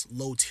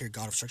low tier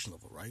God of Destruction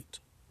level, right?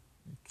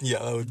 Yeah,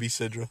 that would be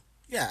Sidra.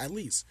 Yeah, at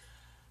least.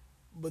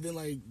 But then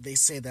like they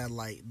say that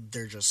like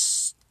they're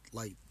just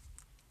like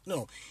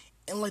no,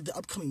 and like the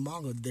upcoming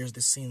manga, they're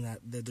saying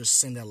that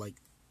like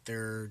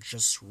they're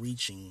just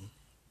reaching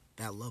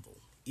that level,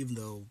 even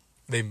though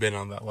they've been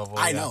on that level.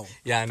 I know.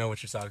 Yeah, I know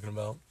what you're talking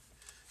about.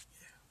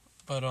 Yeah.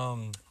 But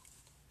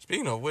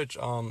speaking of which,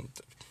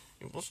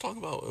 let's talk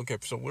about, okay,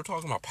 so we're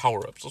talking about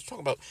power-ups. Let's talk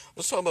about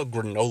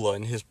Granola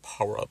and his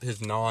power-up, his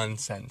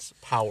nonsense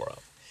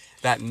power-up.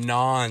 That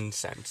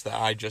nonsense that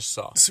I just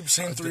saw. Super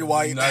Saiyan 3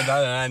 White.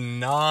 That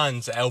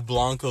nonsense. El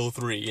Blanco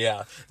 3,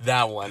 yeah,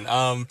 that one.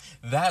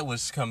 That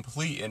was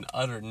complete and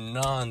utter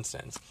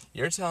nonsense.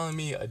 You're telling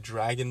me a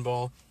Dragon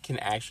Ball can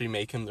actually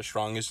make him the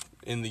strongest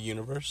in the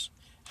universe?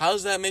 How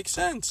does that make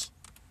sense?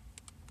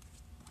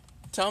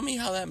 Tell me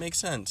how that makes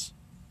sense.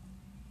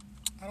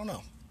 I don't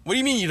know. What do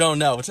you mean you don't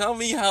know? Tell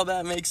me how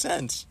that makes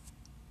sense.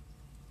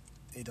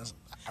 It doesn't.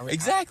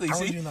 Exactly. I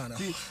really do not know.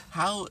 See,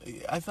 how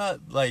I thought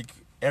like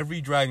every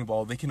Dragon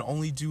Ball they can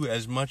only do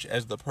as much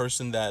as the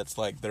person that's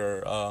like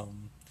their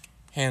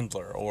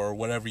handler or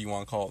whatever you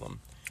want to call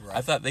them. Right.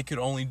 I thought they could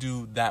only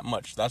do that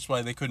much. That's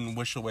why they couldn't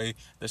wish away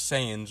the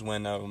Saiyans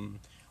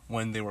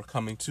when they were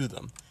coming to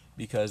them,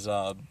 because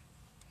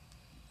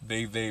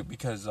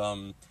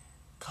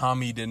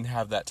Kami didn't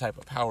have that type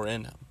of power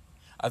in him.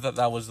 I thought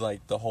that was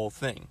like the whole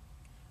thing.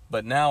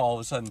 But now, all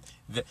of a sudden...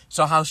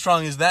 so how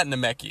strong is that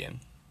Namekian?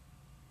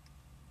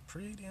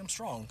 Pretty damn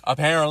strong.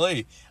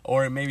 Apparently.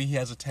 Or maybe he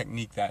has a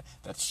technique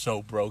that's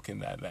so broken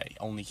that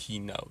only he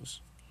knows.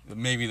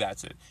 Maybe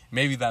that's it.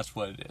 Maybe that's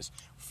what it is.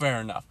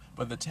 Fair enough.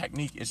 But the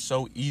technique is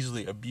so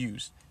easily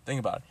abused. Think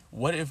about it.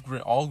 What if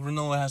all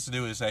Granola has to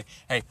do is say,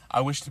 hey,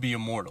 I wish to be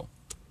immortal.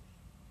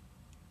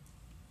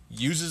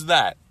 Uses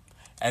that.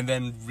 And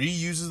then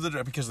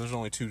reuses because there's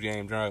only 2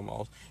 damn Dragon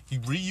Balls. He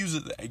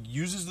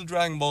uses the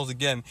Dragon Balls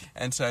again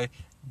and say,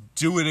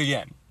 do it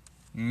again.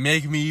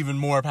 Make me even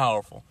more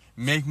powerful.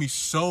 Make me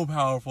so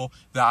powerful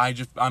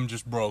that I'm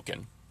just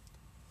broken.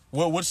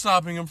 What's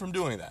stopping him from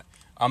doing that?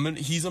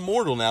 He's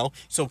immortal now,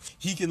 so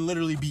he can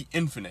literally be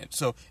infinite.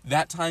 So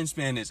that time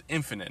span is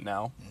infinite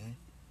now. Mm-hmm.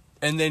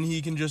 And then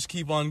he can just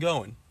keep on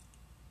going.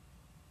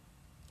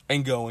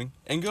 And going,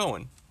 and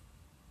going.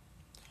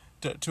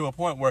 To a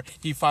point where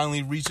he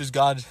finally reaches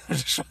God's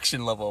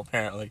destruction level,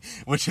 apparently,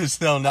 which is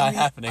still not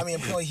happening.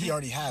 Apparently he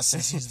already has,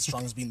 since he's the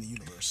strongest being in the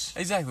universe.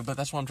 Exactly, but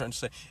that's what I'm trying to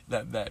say.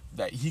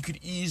 That he could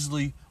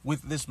easily,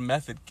 with this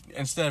method,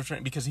 instead of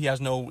training, because he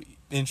has no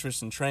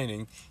interest in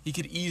training, he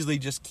could easily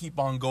just keep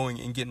on going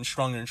and getting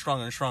stronger and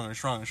stronger and stronger and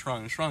stronger and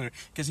stronger and stronger,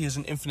 because he has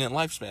an infinite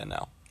lifespan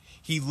now.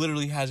 He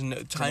literally has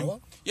no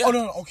time. Yeah. Oh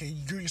no, okay,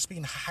 you're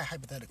speaking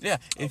hypothetically. Yeah,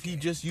 if he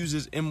just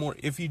uses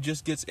if he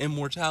just gets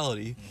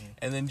immortality, mm-hmm.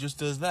 and then just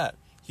does that,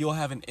 he'll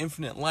have an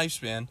infinite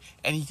lifespan,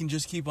 and he can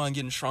just keep on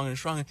getting stronger and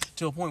stronger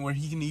to a point where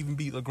he can even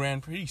beat the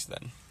Grand Priest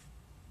then.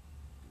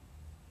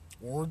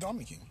 Or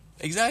Donkey King.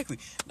 Exactly.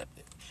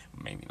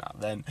 Maybe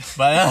not then,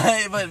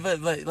 but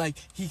but like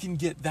he can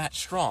get that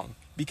strong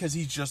because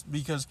he's just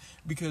because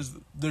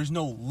there's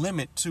no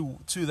limit to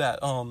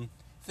that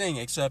thing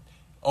except.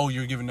 Oh,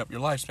 you're giving up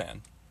your lifespan.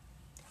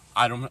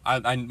 My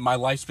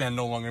lifespan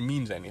no longer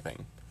means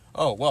anything.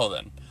 Oh, well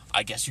then,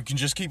 I guess you can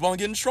just keep on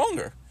getting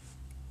stronger.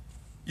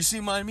 You see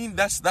what I mean?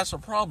 That's a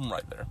problem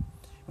right there.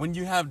 When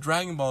you have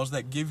Dragon Balls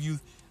that give you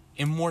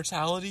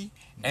immortality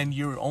and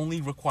your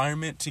only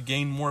requirement to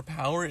gain more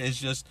power is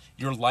just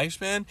your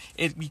lifespan,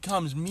 it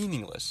becomes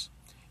meaningless.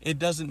 It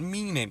doesn't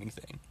mean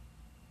anything.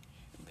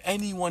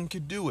 Anyone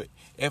could do it.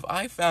 If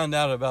I found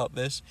out about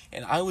this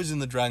and I was in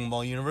the Dragon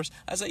Ball universe,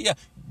 I'd say, yeah,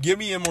 give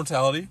me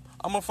immortality.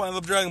 I'm gonna find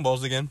the Dragon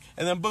Balls again,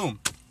 and then boom,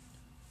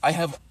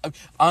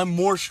 I'm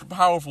more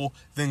powerful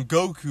than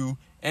Goku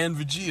and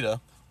Vegeta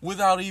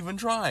without even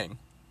trying.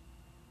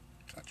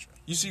 Gotcha.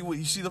 You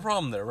see the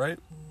problem there, right?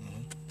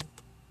 Mm-hmm.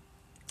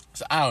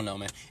 So I don't know,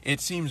 man.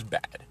 It seems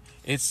bad.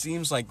 It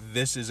seems like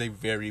this is a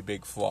very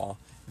big flaw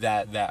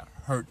that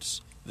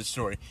hurts the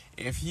story.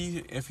 If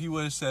he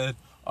would have said,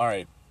 all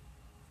right,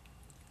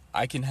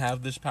 I can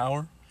have this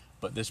power,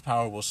 but this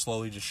power will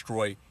slowly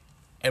destroy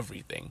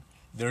everything.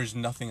 There's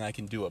nothing I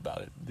can do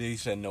about it. They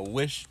said no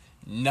wish,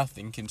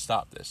 nothing can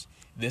stop this.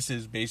 This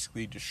is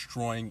basically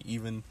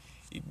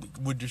it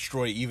would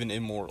destroy even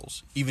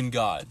immortals, even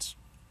gods.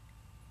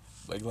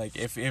 Like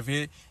if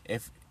the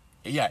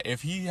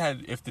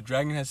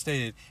dragon had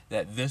stated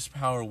that this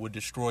power would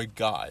destroy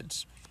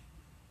gods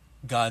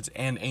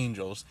and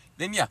angels,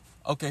 then yeah,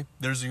 okay,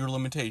 there's your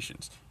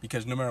limitations.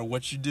 Because no matter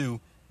what you do,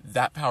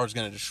 that power is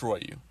going to destroy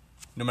you.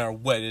 No matter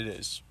what it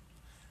is.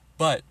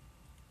 But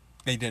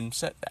they didn't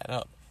set that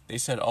up. They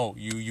said, oh,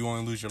 you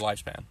only lose your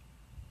lifespan.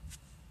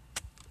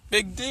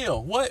 Big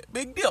deal. What?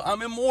 Big deal.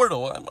 I'm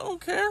immortal. I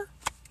don't care.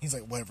 He's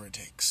like, whatever it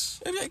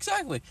takes.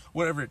 Exactly.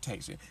 Whatever it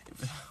takes.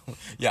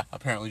 Yeah,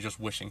 apparently just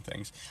wishing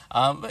things.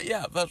 But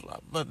yeah,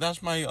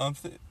 that's my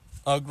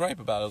gripe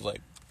about it.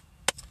 Like,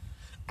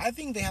 I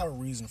think they have a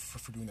reason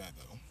for doing that,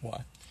 though.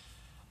 Why?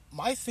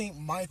 My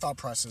thought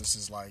process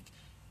is like,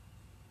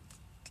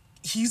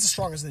 he's the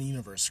strongest in the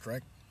universe,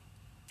 correct?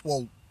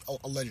 Well,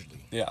 allegedly.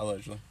 Yeah,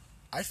 allegedly.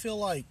 I feel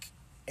like,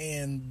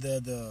 and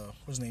the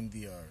what's his name,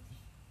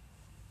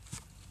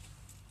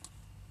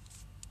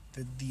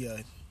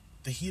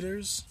 the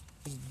Heaters,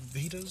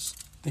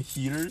 the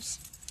Heaters.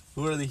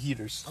 Who are the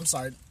Heaters? I'm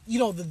sorry, you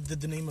know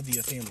the name of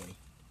the family.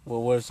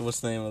 Well, what's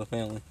the name of the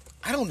family?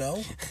 I don't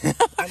know.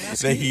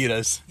 The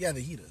Heaters. Yeah,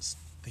 the Heaters.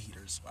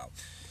 Wow,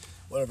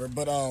 whatever.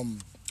 But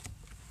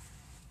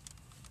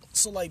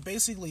so like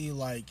basically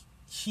like.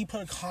 He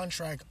put a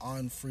contract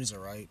on Frieza,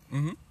 right?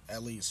 Mm-hmm.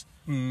 At least.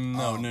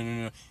 No,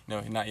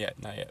 not yet.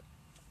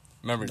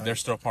 Remember, they're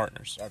still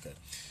partners. Okay.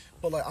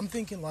 But, like, I'm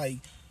thinking, like,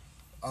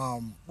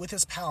 with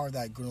his power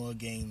that Granola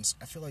gains,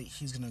 I feel like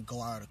he's going to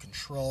go out of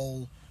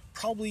control.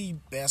 Probably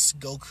best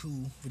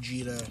Goku,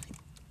 Vegeta,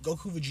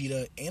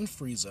 and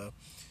Frieza.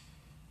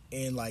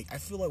 And, like, I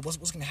feel like what's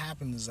going to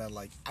happen is that,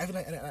 like, I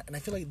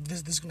feel like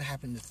this is going to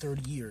happen in the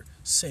third year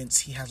since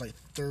he has, like,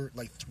 3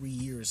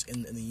 years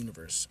in the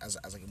universe as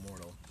like,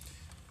 immortal.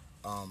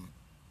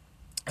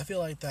 I feel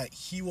like that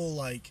he will,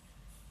 like,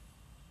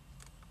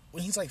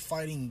 when he's, like,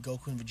 fighting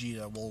Goku and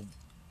Vegeta, well,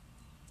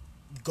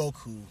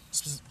 Goku,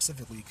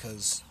 specifically,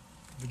 because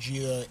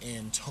Vegeta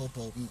and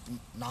Toppo,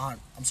 not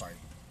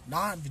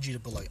Vegeta,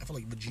 but, like, I feel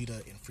like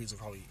Vegeta and Frieza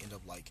probably end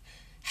up, like,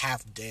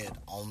 half dead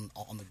on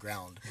the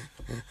ground.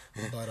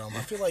 But,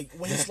 I feel like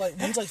when he's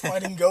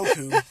fighting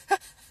Goku,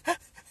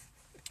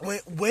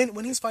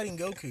 when he's fighting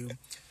Goku,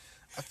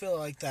 I feel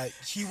like that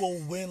he will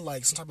win,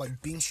 like, some type of,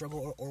 like, beam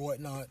struggle or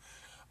whatnot.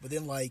 But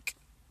then, like,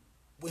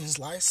 when his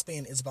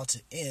lifespan is about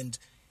to end,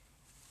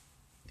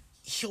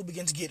 he'll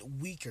begin to get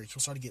weaker. He'll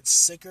start to get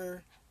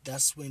sicker.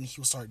 That's when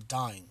he'll start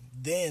dying.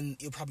 Then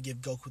it'll probably give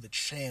Goku the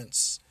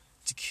chance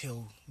to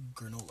kill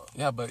Granola.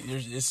 Yeah, but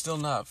it's still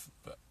not.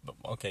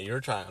 Okay,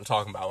 you're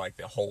talking about like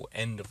the whole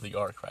end of the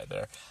arc right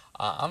there.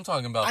 I'm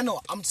talking about. I know.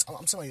 I'm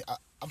saying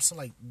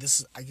like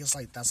this. I guess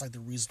like that's like the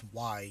reason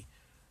why,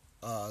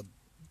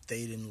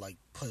 they didn't like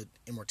put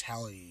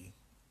immortality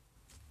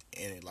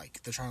in it.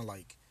 Like they're trying to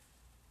like.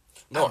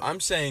 No, I'm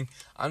saying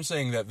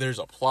that there's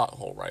a plot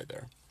hole right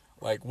there.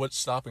 Like, what's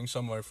stopping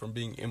someone from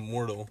being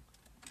immortal,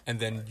 and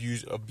then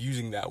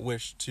abusing that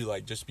wish to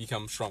like just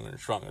become stronger and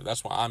stronger?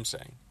 That's what I'm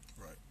saying.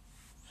 Right.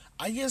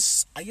 I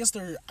guess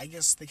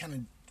they kind of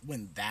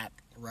went that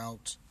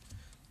route.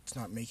 It's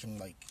not making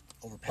like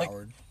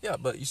overpowered. Like, yeah,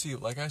 but you see,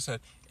 like I said,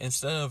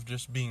 instead of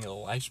just being a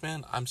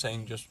lifespan, I'm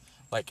saying just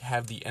like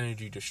have the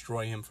energy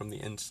destroy him from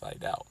the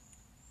inside out,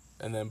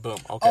 and then boom.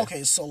 Okay.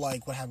 Okay, so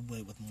like what happened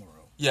with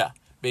Moro? Yeah.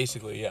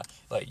 Basically, yeah.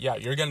 Like, yeah,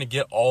 you're going to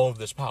get all of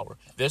this power.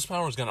 This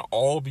power is going to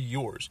all be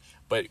yours.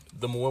 But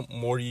the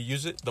more you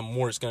use it, the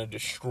more it's going to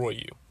destroy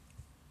you.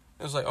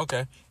 It's like,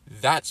 okay,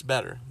 that's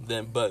better.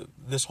 But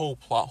this whole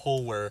plot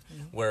hole where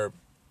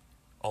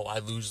I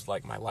lose,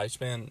 like, my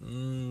lifespan,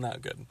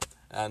 not good.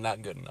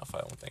 Not good enough,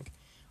 I don't think.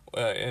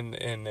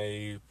 In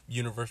a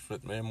universe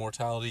with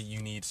immortality, you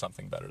need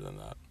something better than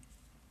that.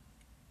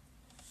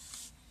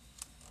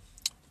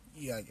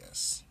 Yeah, I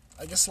guess.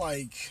 I guess,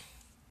 like...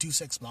 Deus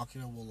Ex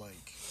Machina will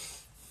like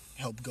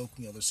help Goku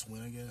and the others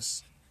win, I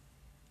guess.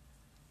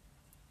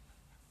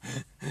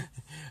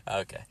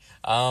 Okay.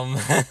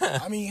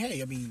 I mean,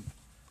 hey, okay.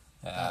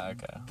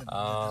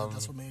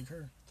 That's what may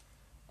occur.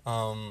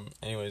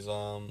 Anyways,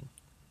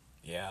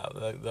 yeah,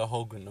 the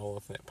whole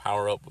Granola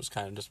power up was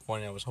kind of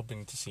disappointing. I was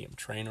hoping to see him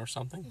train or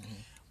something,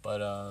 but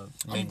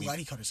maybe, I'm glad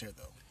he cut his hair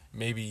though.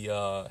 Maybe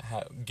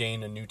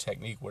gain a new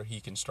technique where he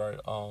can start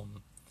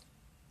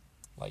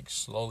like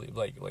slowly,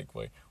 like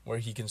where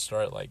he can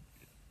start like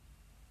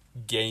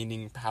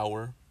gaining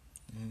power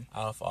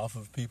off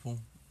of people,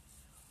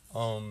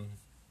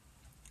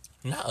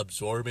 not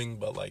absorbing,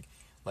 but like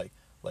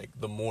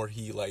the more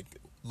he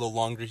the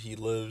longer he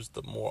lives,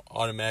 the more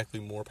automatically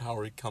more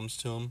power comes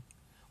to him.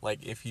 Like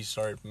if he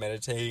started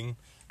meditating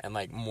and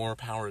like more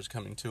power is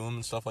coming to him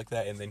and stuff like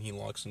that, and then he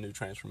unlocks a new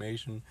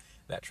transformation.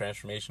 That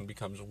transformation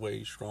becomes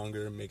way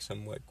stronger and makes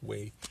him like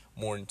way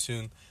more in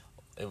tune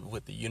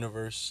with the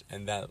universe,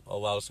 and that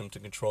allows him to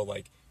control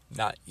like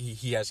not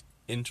he has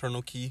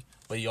internal ki,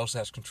 but he also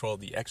has control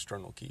of the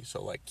external ki,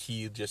 so like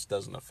ki just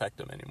doesn't affect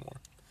him anymore,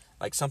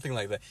 like something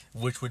like that,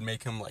 which would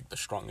make him like the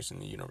strongest in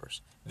the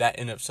universe. That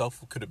in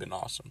itself could have been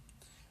awesome,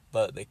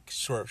 but they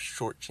sort of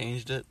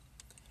shortchanged it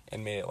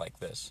and made it like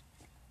this.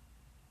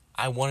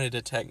 I wanted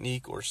a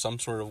technique or some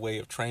sort of way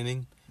of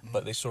training,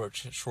 but they sort of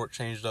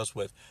shortchanged us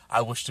with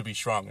I wish to be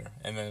stronger,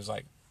 and then it's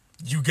like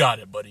you got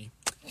it, buddy.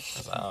 I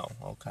was like, oh,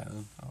 okay.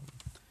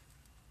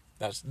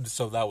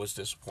 That was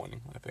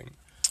disappointing, I think.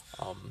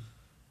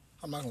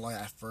 I'm not gonna lie,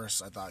 at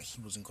first I thought he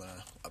wasn't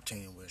gonna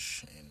obtain a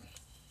wish and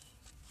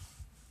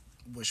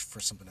wish for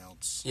something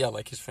else. Yeah,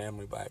 like his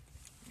family back.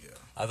 Yeah.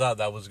 I thought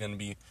that was gonna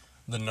be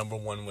the number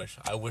one wish.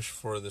 I wish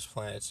for this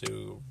planet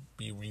to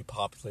be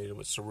repopulated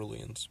with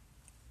ceruleans.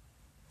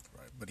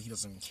 Right, but he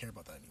doesn't even care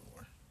about that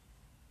anymore.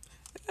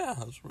 Yeah,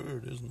 that's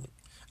weird, isn't it?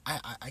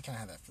 I kind of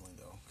have that feeling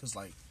though, because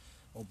like,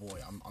 oh boy,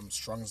 I'm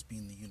strongest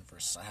being in the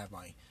universe. I have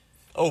my...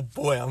 Oh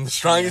boy, I'm the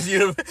strongest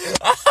universe.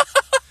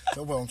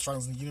 Oh boy, I'm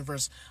strongest in the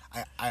universe.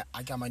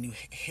 I got my new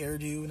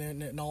hairdo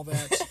and all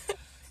that.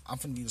 I'm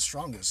finna be the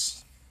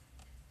strongest.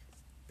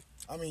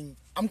 I mean,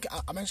 I'm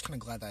actually kind of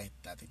glad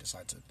that they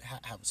decided to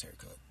have his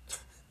haircut.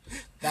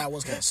 That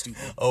was kind of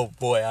stupid. Oh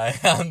boy,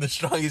 I'm the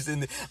strongest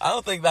in the... I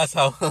don't think that's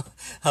how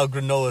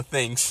Granola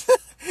thinks.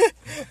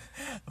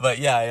 But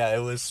yeah, it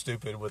was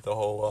stupid with the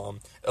whole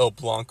El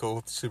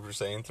Blanco Super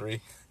Saiyan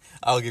 3.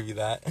 I'll give you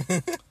that.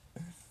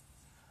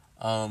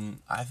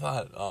 I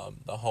thought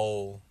the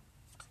whole...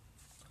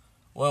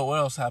 Well, what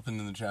else happened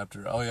in the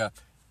chapter? Oh yeah,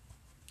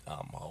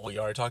 well, we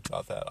already talked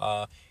about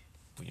that.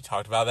 We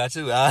talked about that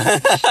too.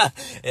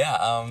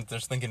 Yeah.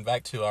 Just thinking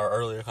back to our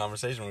earlier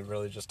conversation, we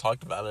really just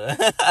talked about it.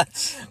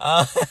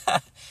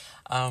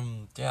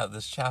 Yeah,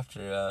 this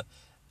chapter.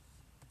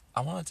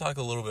 I want to talk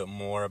a little bit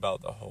more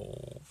about the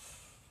whole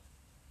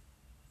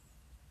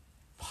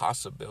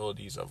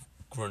possibilities of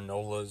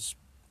Granola's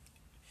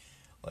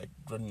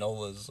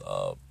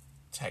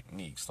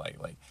techniques.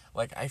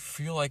 Like I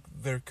feel like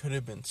there could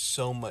have been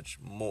so much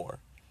more.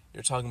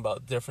 You're talking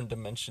about different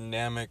dimension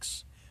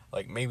dynamics.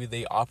 Like maybe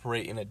they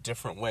operate in a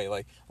different way.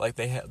 Like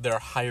they're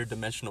higher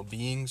dimensional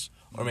beings,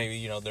 or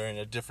maybe they're in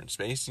a different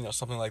space.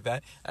 Something like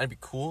that. That'd be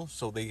cool.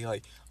 So they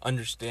like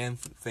understand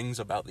things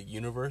about the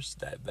universe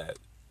that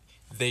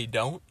they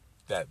don't.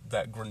 That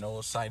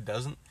Granola side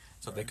doesn't.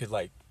 So they could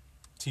like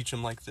teach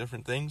them like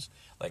different things.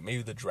 Like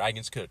maybe the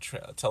dragons could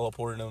have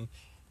teleported them.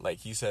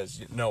 Like he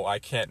says, no, I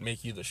can't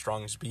make you the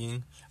strongest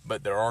being,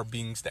 but there are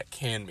beings that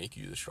can make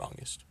you the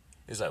strongest.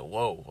 It's like,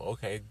 whoa,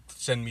 okay,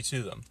 send me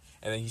to them.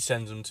 And then he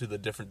sends them to the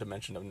different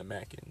dimension of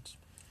Namekians.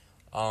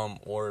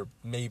 Or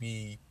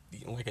maybe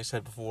like I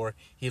said before,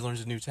 he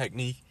learns a new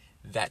technique.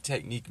 That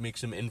technique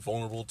makes him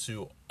invulnerable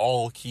to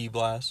all ki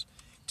blasts,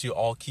 to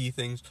all ki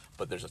things,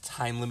 but there's a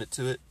time limit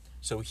to it.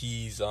 So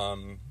he's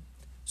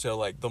so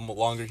like the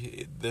longer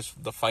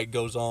the fight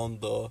goes on,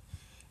 the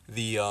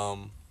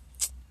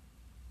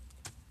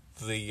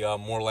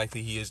more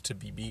likely he is to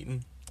be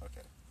beaten.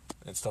 Okay.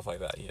 And stuff like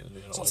that. Yeah.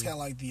 You know, So it's kind of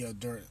like the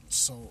apparently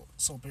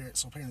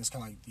it's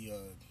kind of like the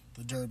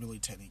durability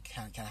technique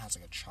kind of has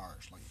like a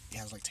charge. Like it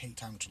has like take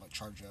time to like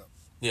charge up.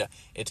 Yeah,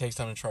 it takes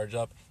time to charge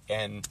up,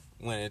 and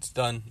when it's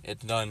done.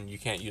 You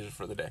can't use it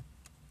for the day,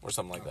 or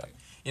something like that.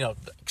 You know,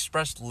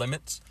 expressed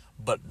limits,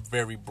 but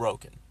very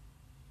broken.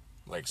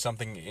 Like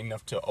something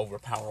enough to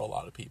overpower a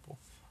lot of people,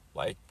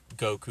 like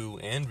Goku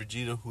and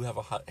Vegeta, who have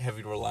a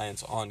heavy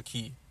reliance on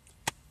ki.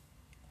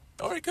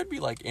 Or it could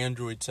be like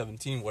Android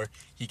 17, where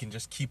he can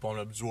just keep on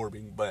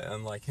absorbing, but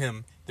unlike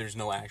him, there's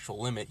no actual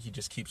limit. He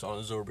just keeps on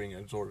absorbing.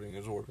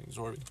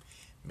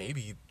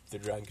 Maybe the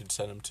dragon could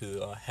send him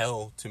to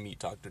hell to meet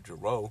Dr.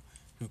 Gero,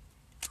 who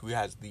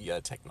has the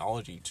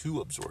technology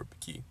to absorb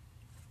ki.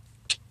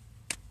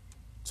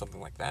 Something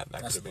like that.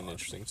 That could have been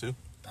interesting too.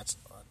 That's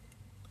odd.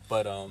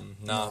 But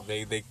no.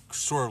 They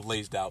sort of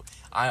lazed out.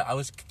 I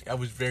was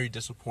very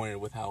disappointed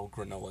with how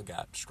Granola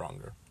got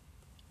stronger.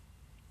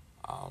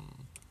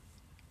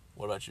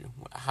 What about you?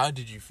 How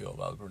did you feel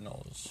about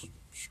Granola's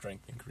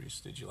strength increase?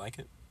 Did you like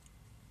it?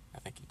 I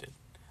think you did.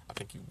 I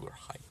think you were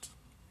hyped.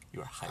 You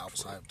were hyped. I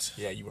was hyped.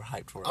 Yeah, you were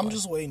hyped for it. I'm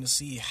just waiting to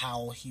see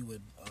how he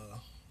would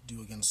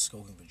do against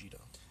Goku and Vegeta.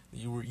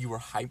 You were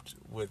hyped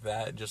with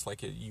that, just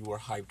like you were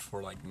hyped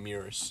for like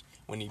Mirus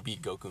when he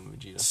beat Goku and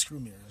Vegeta. Screw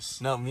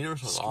Mirus. No,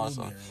 Mirus was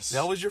awesome. Mirus.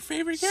 That was your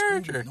favorite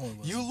character. No, it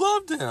wasn't. You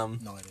loved him.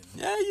 No, I didn't.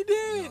 Yeah, you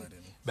did. No, I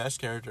didn't.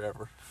 Best character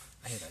ever.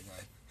 I hate that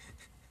guy.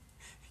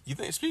 You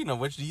think? Speaking of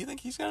which, do you think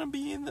he's gonna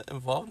be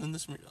involved in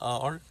this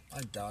arc? I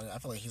doubt it. I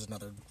feel like he's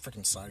another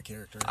freaking side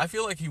character. I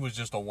feel like he was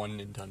just a one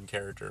and done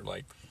character.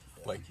 Like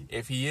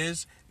if he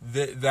is,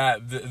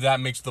 that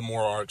makes the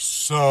Moro arc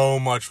so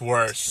much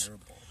worse.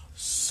 Terrible.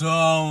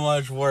 So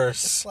much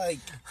worse. It's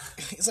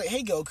like,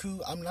 hey Goku,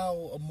 I'm now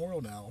a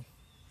Moro now.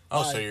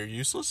 Oh, so you're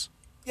useless?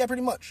 Yeah,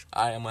 pretty much.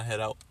 I am a head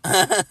out.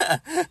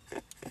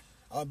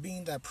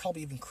 Being that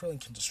probably even Krillin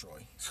can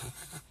destroy.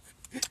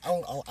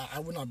 I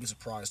would not be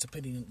surprised,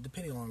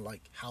 depending on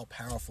like how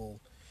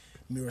powerful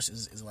Mirus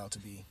is allowed to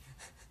be.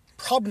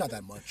 Probably not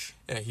that much.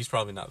 Yeah, he's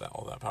probably not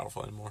all that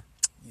powerful anymore.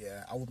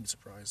 Yeah, I wouldn't be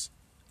surprised.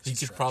 He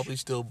could probably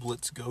still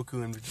blitz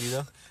Goku and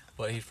Vegeta,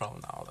 but he's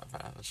probably not all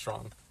that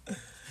strong.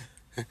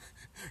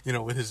 You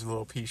know, with his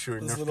little pea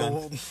shooter Nerf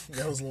gun.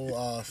 Yeah, his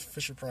little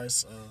Fisher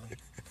Price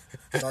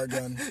dart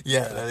gun.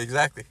 Yeah,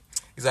 exactly.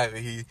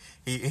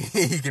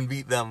 He can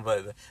beat them,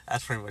 but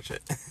that's pretty much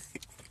it. I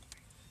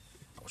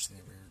wish they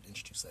never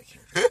introduced that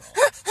character at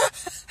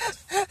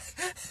all.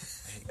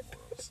 I hate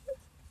Moros.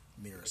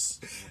 Mirus.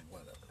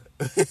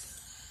 Whatever.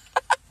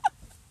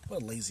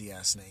 What a lazy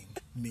ass name.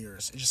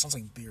 Mirus. It just sounds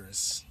like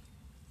Beerus.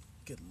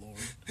 Good lord.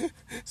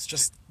 It's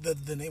just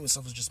the name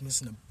itself is just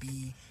missing a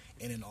B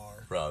and an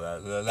R. Bro,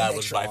 that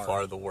was by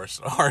far the worst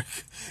arc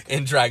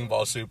in Dragon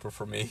Ball Super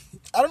for me.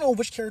 I don't know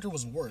which character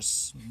was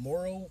worse,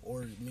 Moro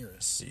or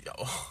Mirus. Yo.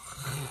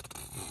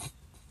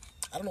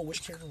 I don't know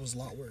which character was a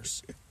lot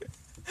worse.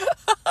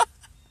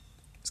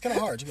 It's kind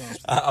of hard, to be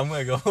honest with you. I'm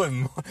going to go with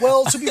Moro.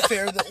 Well, to be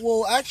fair,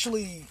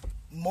 actually,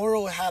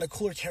 Moro had a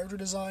cooler character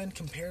design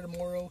compared to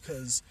Moro,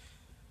 because...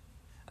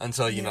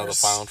 Until, you know, the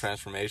final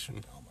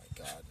transformation. Oh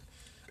my god.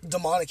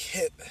 Demonic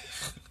hit.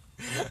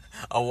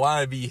 A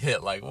wannabe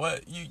hit, like,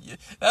 what?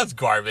 That's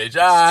garbage.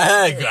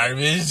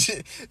 Garbage.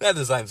 That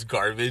design's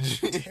garbage.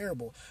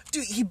 Terrible.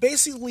 Dude, he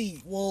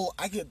basically... Well,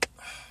 I could...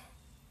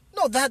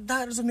 No, that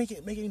doesn't make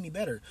it any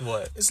better.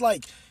 What? It's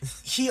like,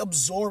 he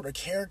absorbed a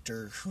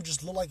character who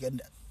just looked like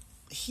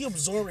He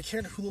absorbed a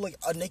character who looked like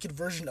a naked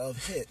version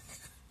of Hit.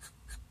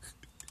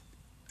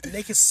 A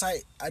naked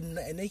cyborg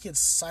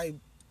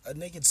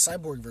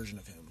version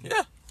of him.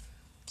 Yeah.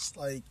 It's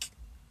like,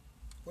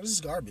 what is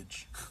this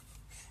garbage?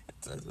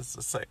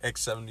 It's like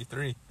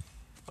X-73.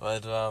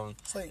 But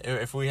like,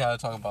 if we had to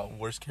talk about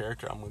worst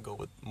character, I'm gonna go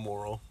with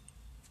Moro.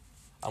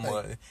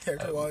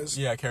 Character-wise?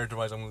 Yeah,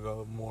 character-wise, I'm gonna go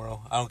with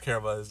Moro. I don't care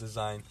about his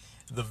design.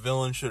 The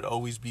villain should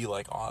always be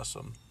like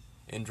awesome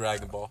in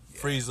Dragon Ball.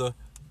 Yeah. Frieza,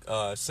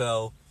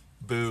 Cell,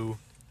 Boo,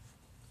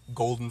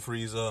 Golden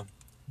Frieza,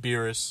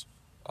 Beerus,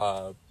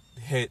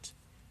 Hit,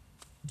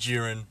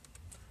 Jiren.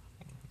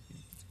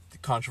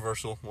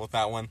 Controversial with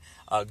that one.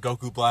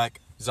 Goku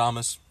Black,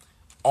 Zamasu.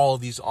 All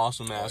of these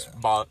awesome ass,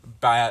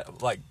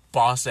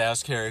 boss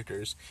ass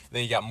characters.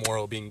 Then you got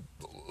Moro being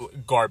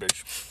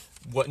garbage.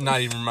 Not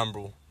even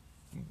memorable.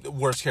 The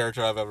worst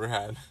character I've ever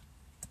had.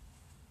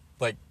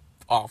 Like,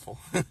 awful.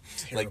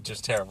 Like,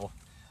 just terrible.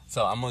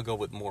 So I'm gonna go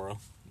with Moro.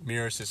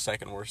 Mirus is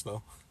second worst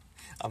though.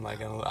 I'm not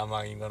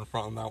even gonna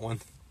front on that one.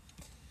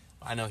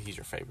 I know he's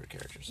your favorite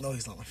character. So no,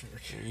 he's not my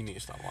favorite character. You need to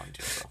stop lying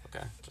to yourself,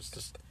 okay?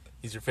 Just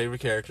he's your favorite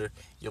character.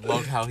 You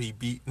loved how he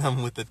beat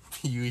them with the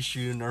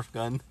Yushu Nerf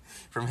gun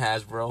from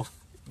Hasbro.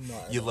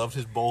 No, you loved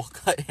his bowl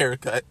cut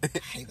haircut. I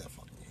hate that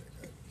fucking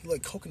haircut. He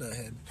like coconut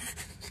head.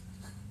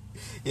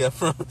 Yeah,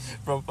 from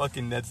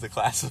fucking Ned's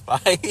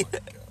Declassified.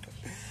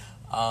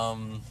 Oh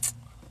my god.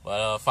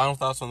 But final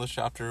thoughts on this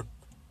chapter,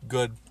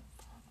 good.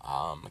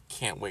 I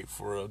can't wait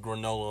for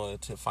Granola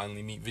to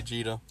finally meet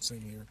Vegeta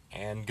Same here.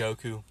 and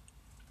Goku.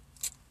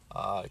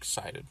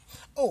 Excited.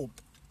 Oh,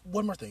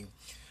 one more thing.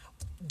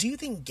 Do you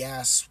think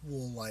Gas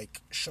will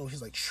like show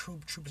his like true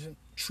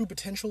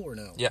potential or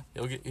no? Yeah,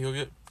 he'll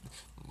get.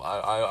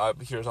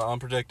 Here's how I'm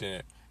predicting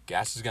it.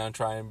 Gas is gonna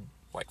try and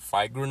like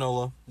fight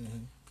Granola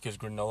because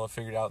Granola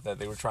figured out that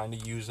they were trying to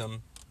use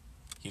him.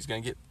 He's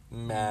gonna get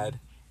mad,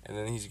 and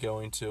then he's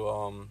going to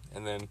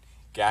and then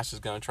Gas is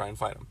gonna try and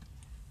fight him.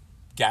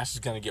 Gas is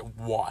gonna get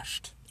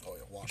washed. Oh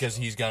yeah, watch Because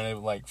out. he's gonna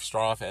like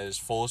start off at his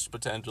fullest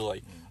potential,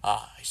 like,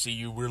 I see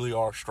you really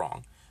are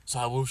strong, so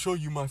I will show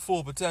you my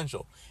full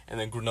potential. And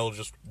then Granola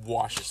just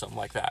washes something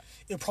like that.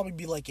 It'll probably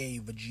be like a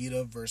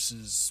Vegeta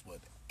versus what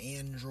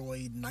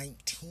Android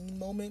 19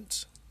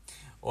 moment.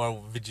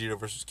 Or Vegeta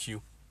versus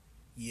Q.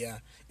 Yeah,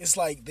 it's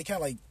like they kind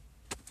of like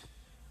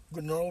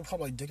Granola will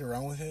probably like dick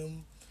around with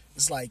him.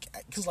 It's like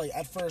because like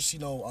at first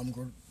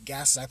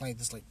Gas is acting like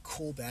this like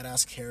cool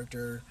badass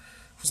character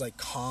who's like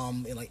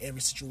calm in like every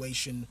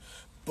situation,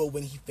 but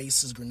when he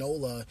faces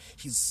Granola,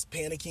 he's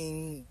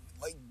panicking,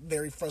 like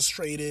very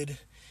frustrated,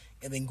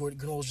 and then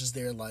Granola's just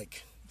there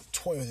like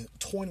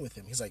toying with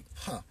him. He's like,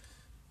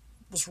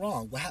 what's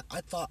wrong? I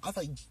thought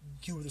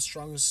you were the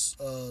strongest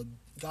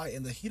guy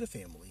in the Hida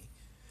family.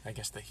 I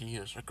guess the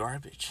Hidas are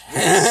garbage.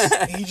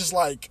 And he just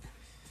like,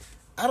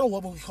 I don't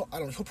know I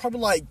don't know. He'll probably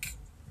like,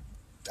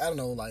 I don't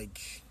know,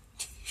 like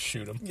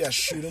Shoot him. yeah,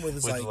 shoot him with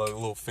his With like a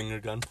little finger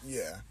gun.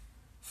 yeah.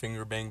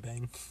 Finger bang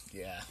bang.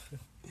 Yeah.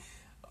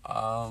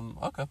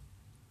 Okay.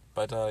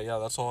 But yeah,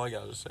 that's all I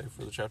got to say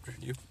for the chapter.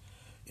 You?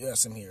 Yeah,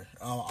 same here.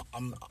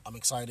 I'm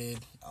excited.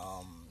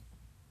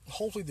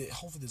 Hopefully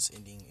this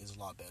ending is a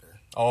lot better.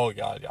 Oh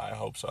god, yeah, I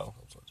hope so.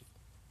 Hope so too.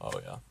 Oh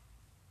yeah.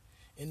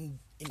 And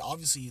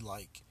obviously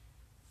like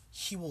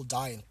he will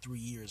die in 3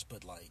 years,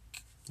 but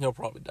like He'll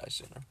probably die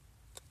sooner.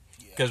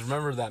 yeah. Because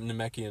remember that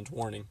Namekian's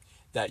warning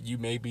that you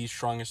may be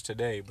strongest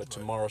today, but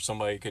tomorrow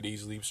somebody could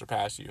easily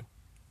surpass you.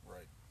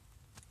 Right.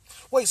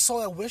 Wait, so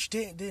that wish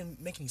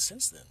didn't make any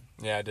sense then?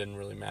 Yeah, it didn't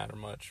really matter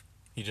much.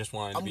 He just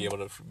wanted to be able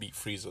to beat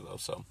Frieza though.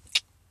 So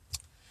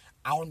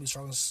I want to be the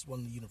strongest one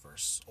in the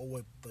universe. Oh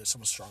wait, but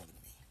someone's stronger than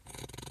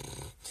me.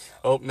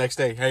 oh, next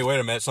day, hey, wait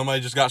a minute,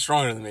 somebody just got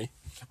stronger than me.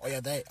 Oh yeah,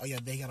 they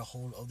got a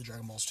hold of the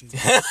Dragon Balls too.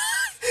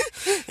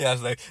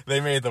 Yes, they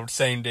made the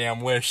same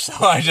damn wish, so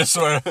I just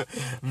sort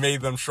of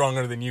made them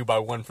stronger than you by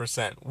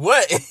 1%.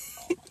 What?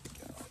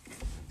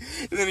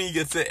 And then he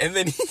gets it, and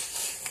then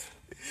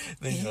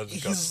then he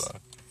just goes.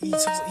 He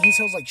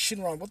tells like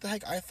Shinron, what the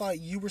heck? I thought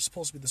you were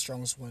supposed to be the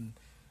strongest one.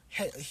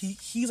 Hey,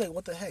 he's like,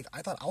 what the heck?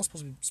 I thought I was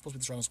supposed to be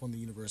the strongest one in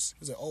the universe.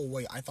 He's like, oh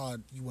wait, I thought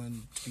you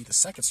wanted to be the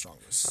second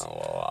strongest.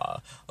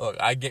 Oh, well,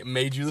 look,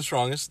 made you the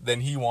strongest,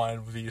 then he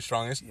wanted to be the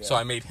strongest, so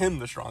I made him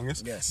the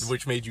strongest, Yes.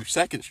 which made you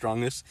second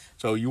strongest.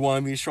 So you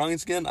want to be the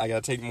strongest again? I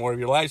gotta take more of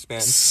your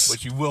lifespan,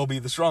 but you will be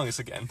the strongest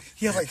again.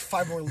 He has like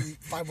five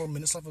more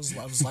minutes left of his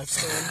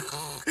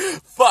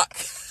lifespan. Fuck!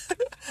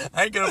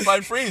 I ain't gonna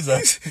fight Frieza.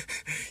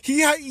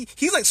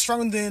 He's like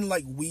stronger than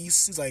like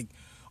Whis. He's like,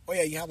 oh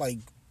yeah, you have like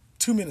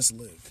 2 minutes to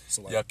live.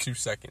 So like, Yeah, 2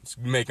 seconds.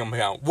 Make him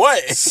count.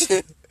 What?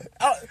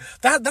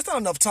 that's not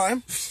enough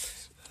time.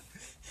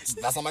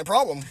 That's not my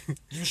problem.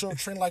 You should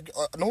train like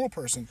a normal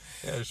person.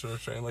 Yeah, sure,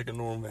 train like a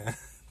normal man.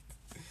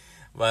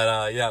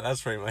 But yeah,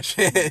 that's pretty much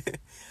it.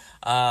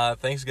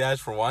 Thanks guys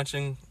for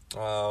watching.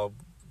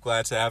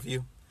 Glad to have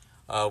you.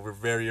 We're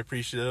very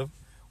appreciative.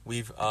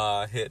 We've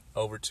hit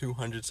over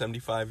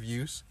 275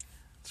 views.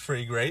 It's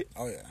pretty great.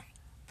 Oh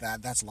yeah,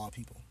 that's a lot of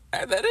people.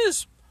 And that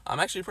is. I'm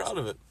actually proud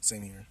of it.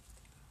 Same here.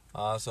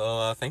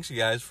 So thanks you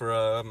guys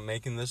for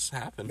making this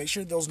happen. Make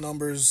sure those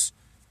numbers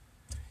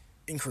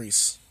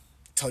increase.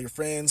 Tell your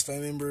friends,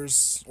 family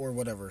members, or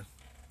whatever.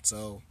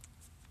 So,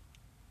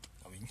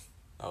 I mean,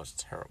 That was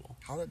terrible.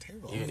 how is that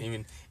terrible?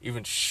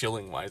 Even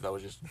shilling wise, that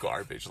was just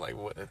garbage. Like,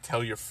 what?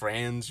 Tell your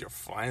friends, your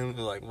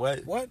family, like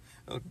what? What?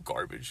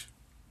 Garbage.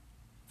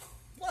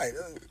 Right.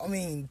 I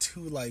mean,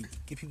 to like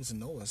get people to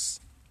know us,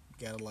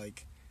 we gotta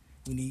like,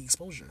 we need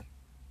exposure.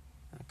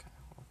 Okay.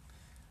 Well,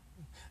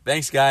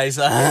 thanks, guys.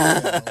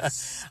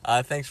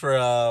 Thanks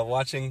for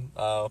watching.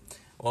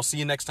 We'll see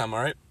you next time.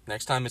 All right.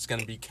 Next time it's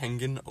gonna be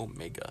Kengan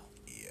Omega.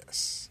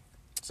 Yes.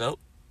 So,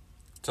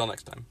 till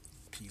next time.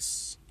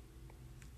 Peace.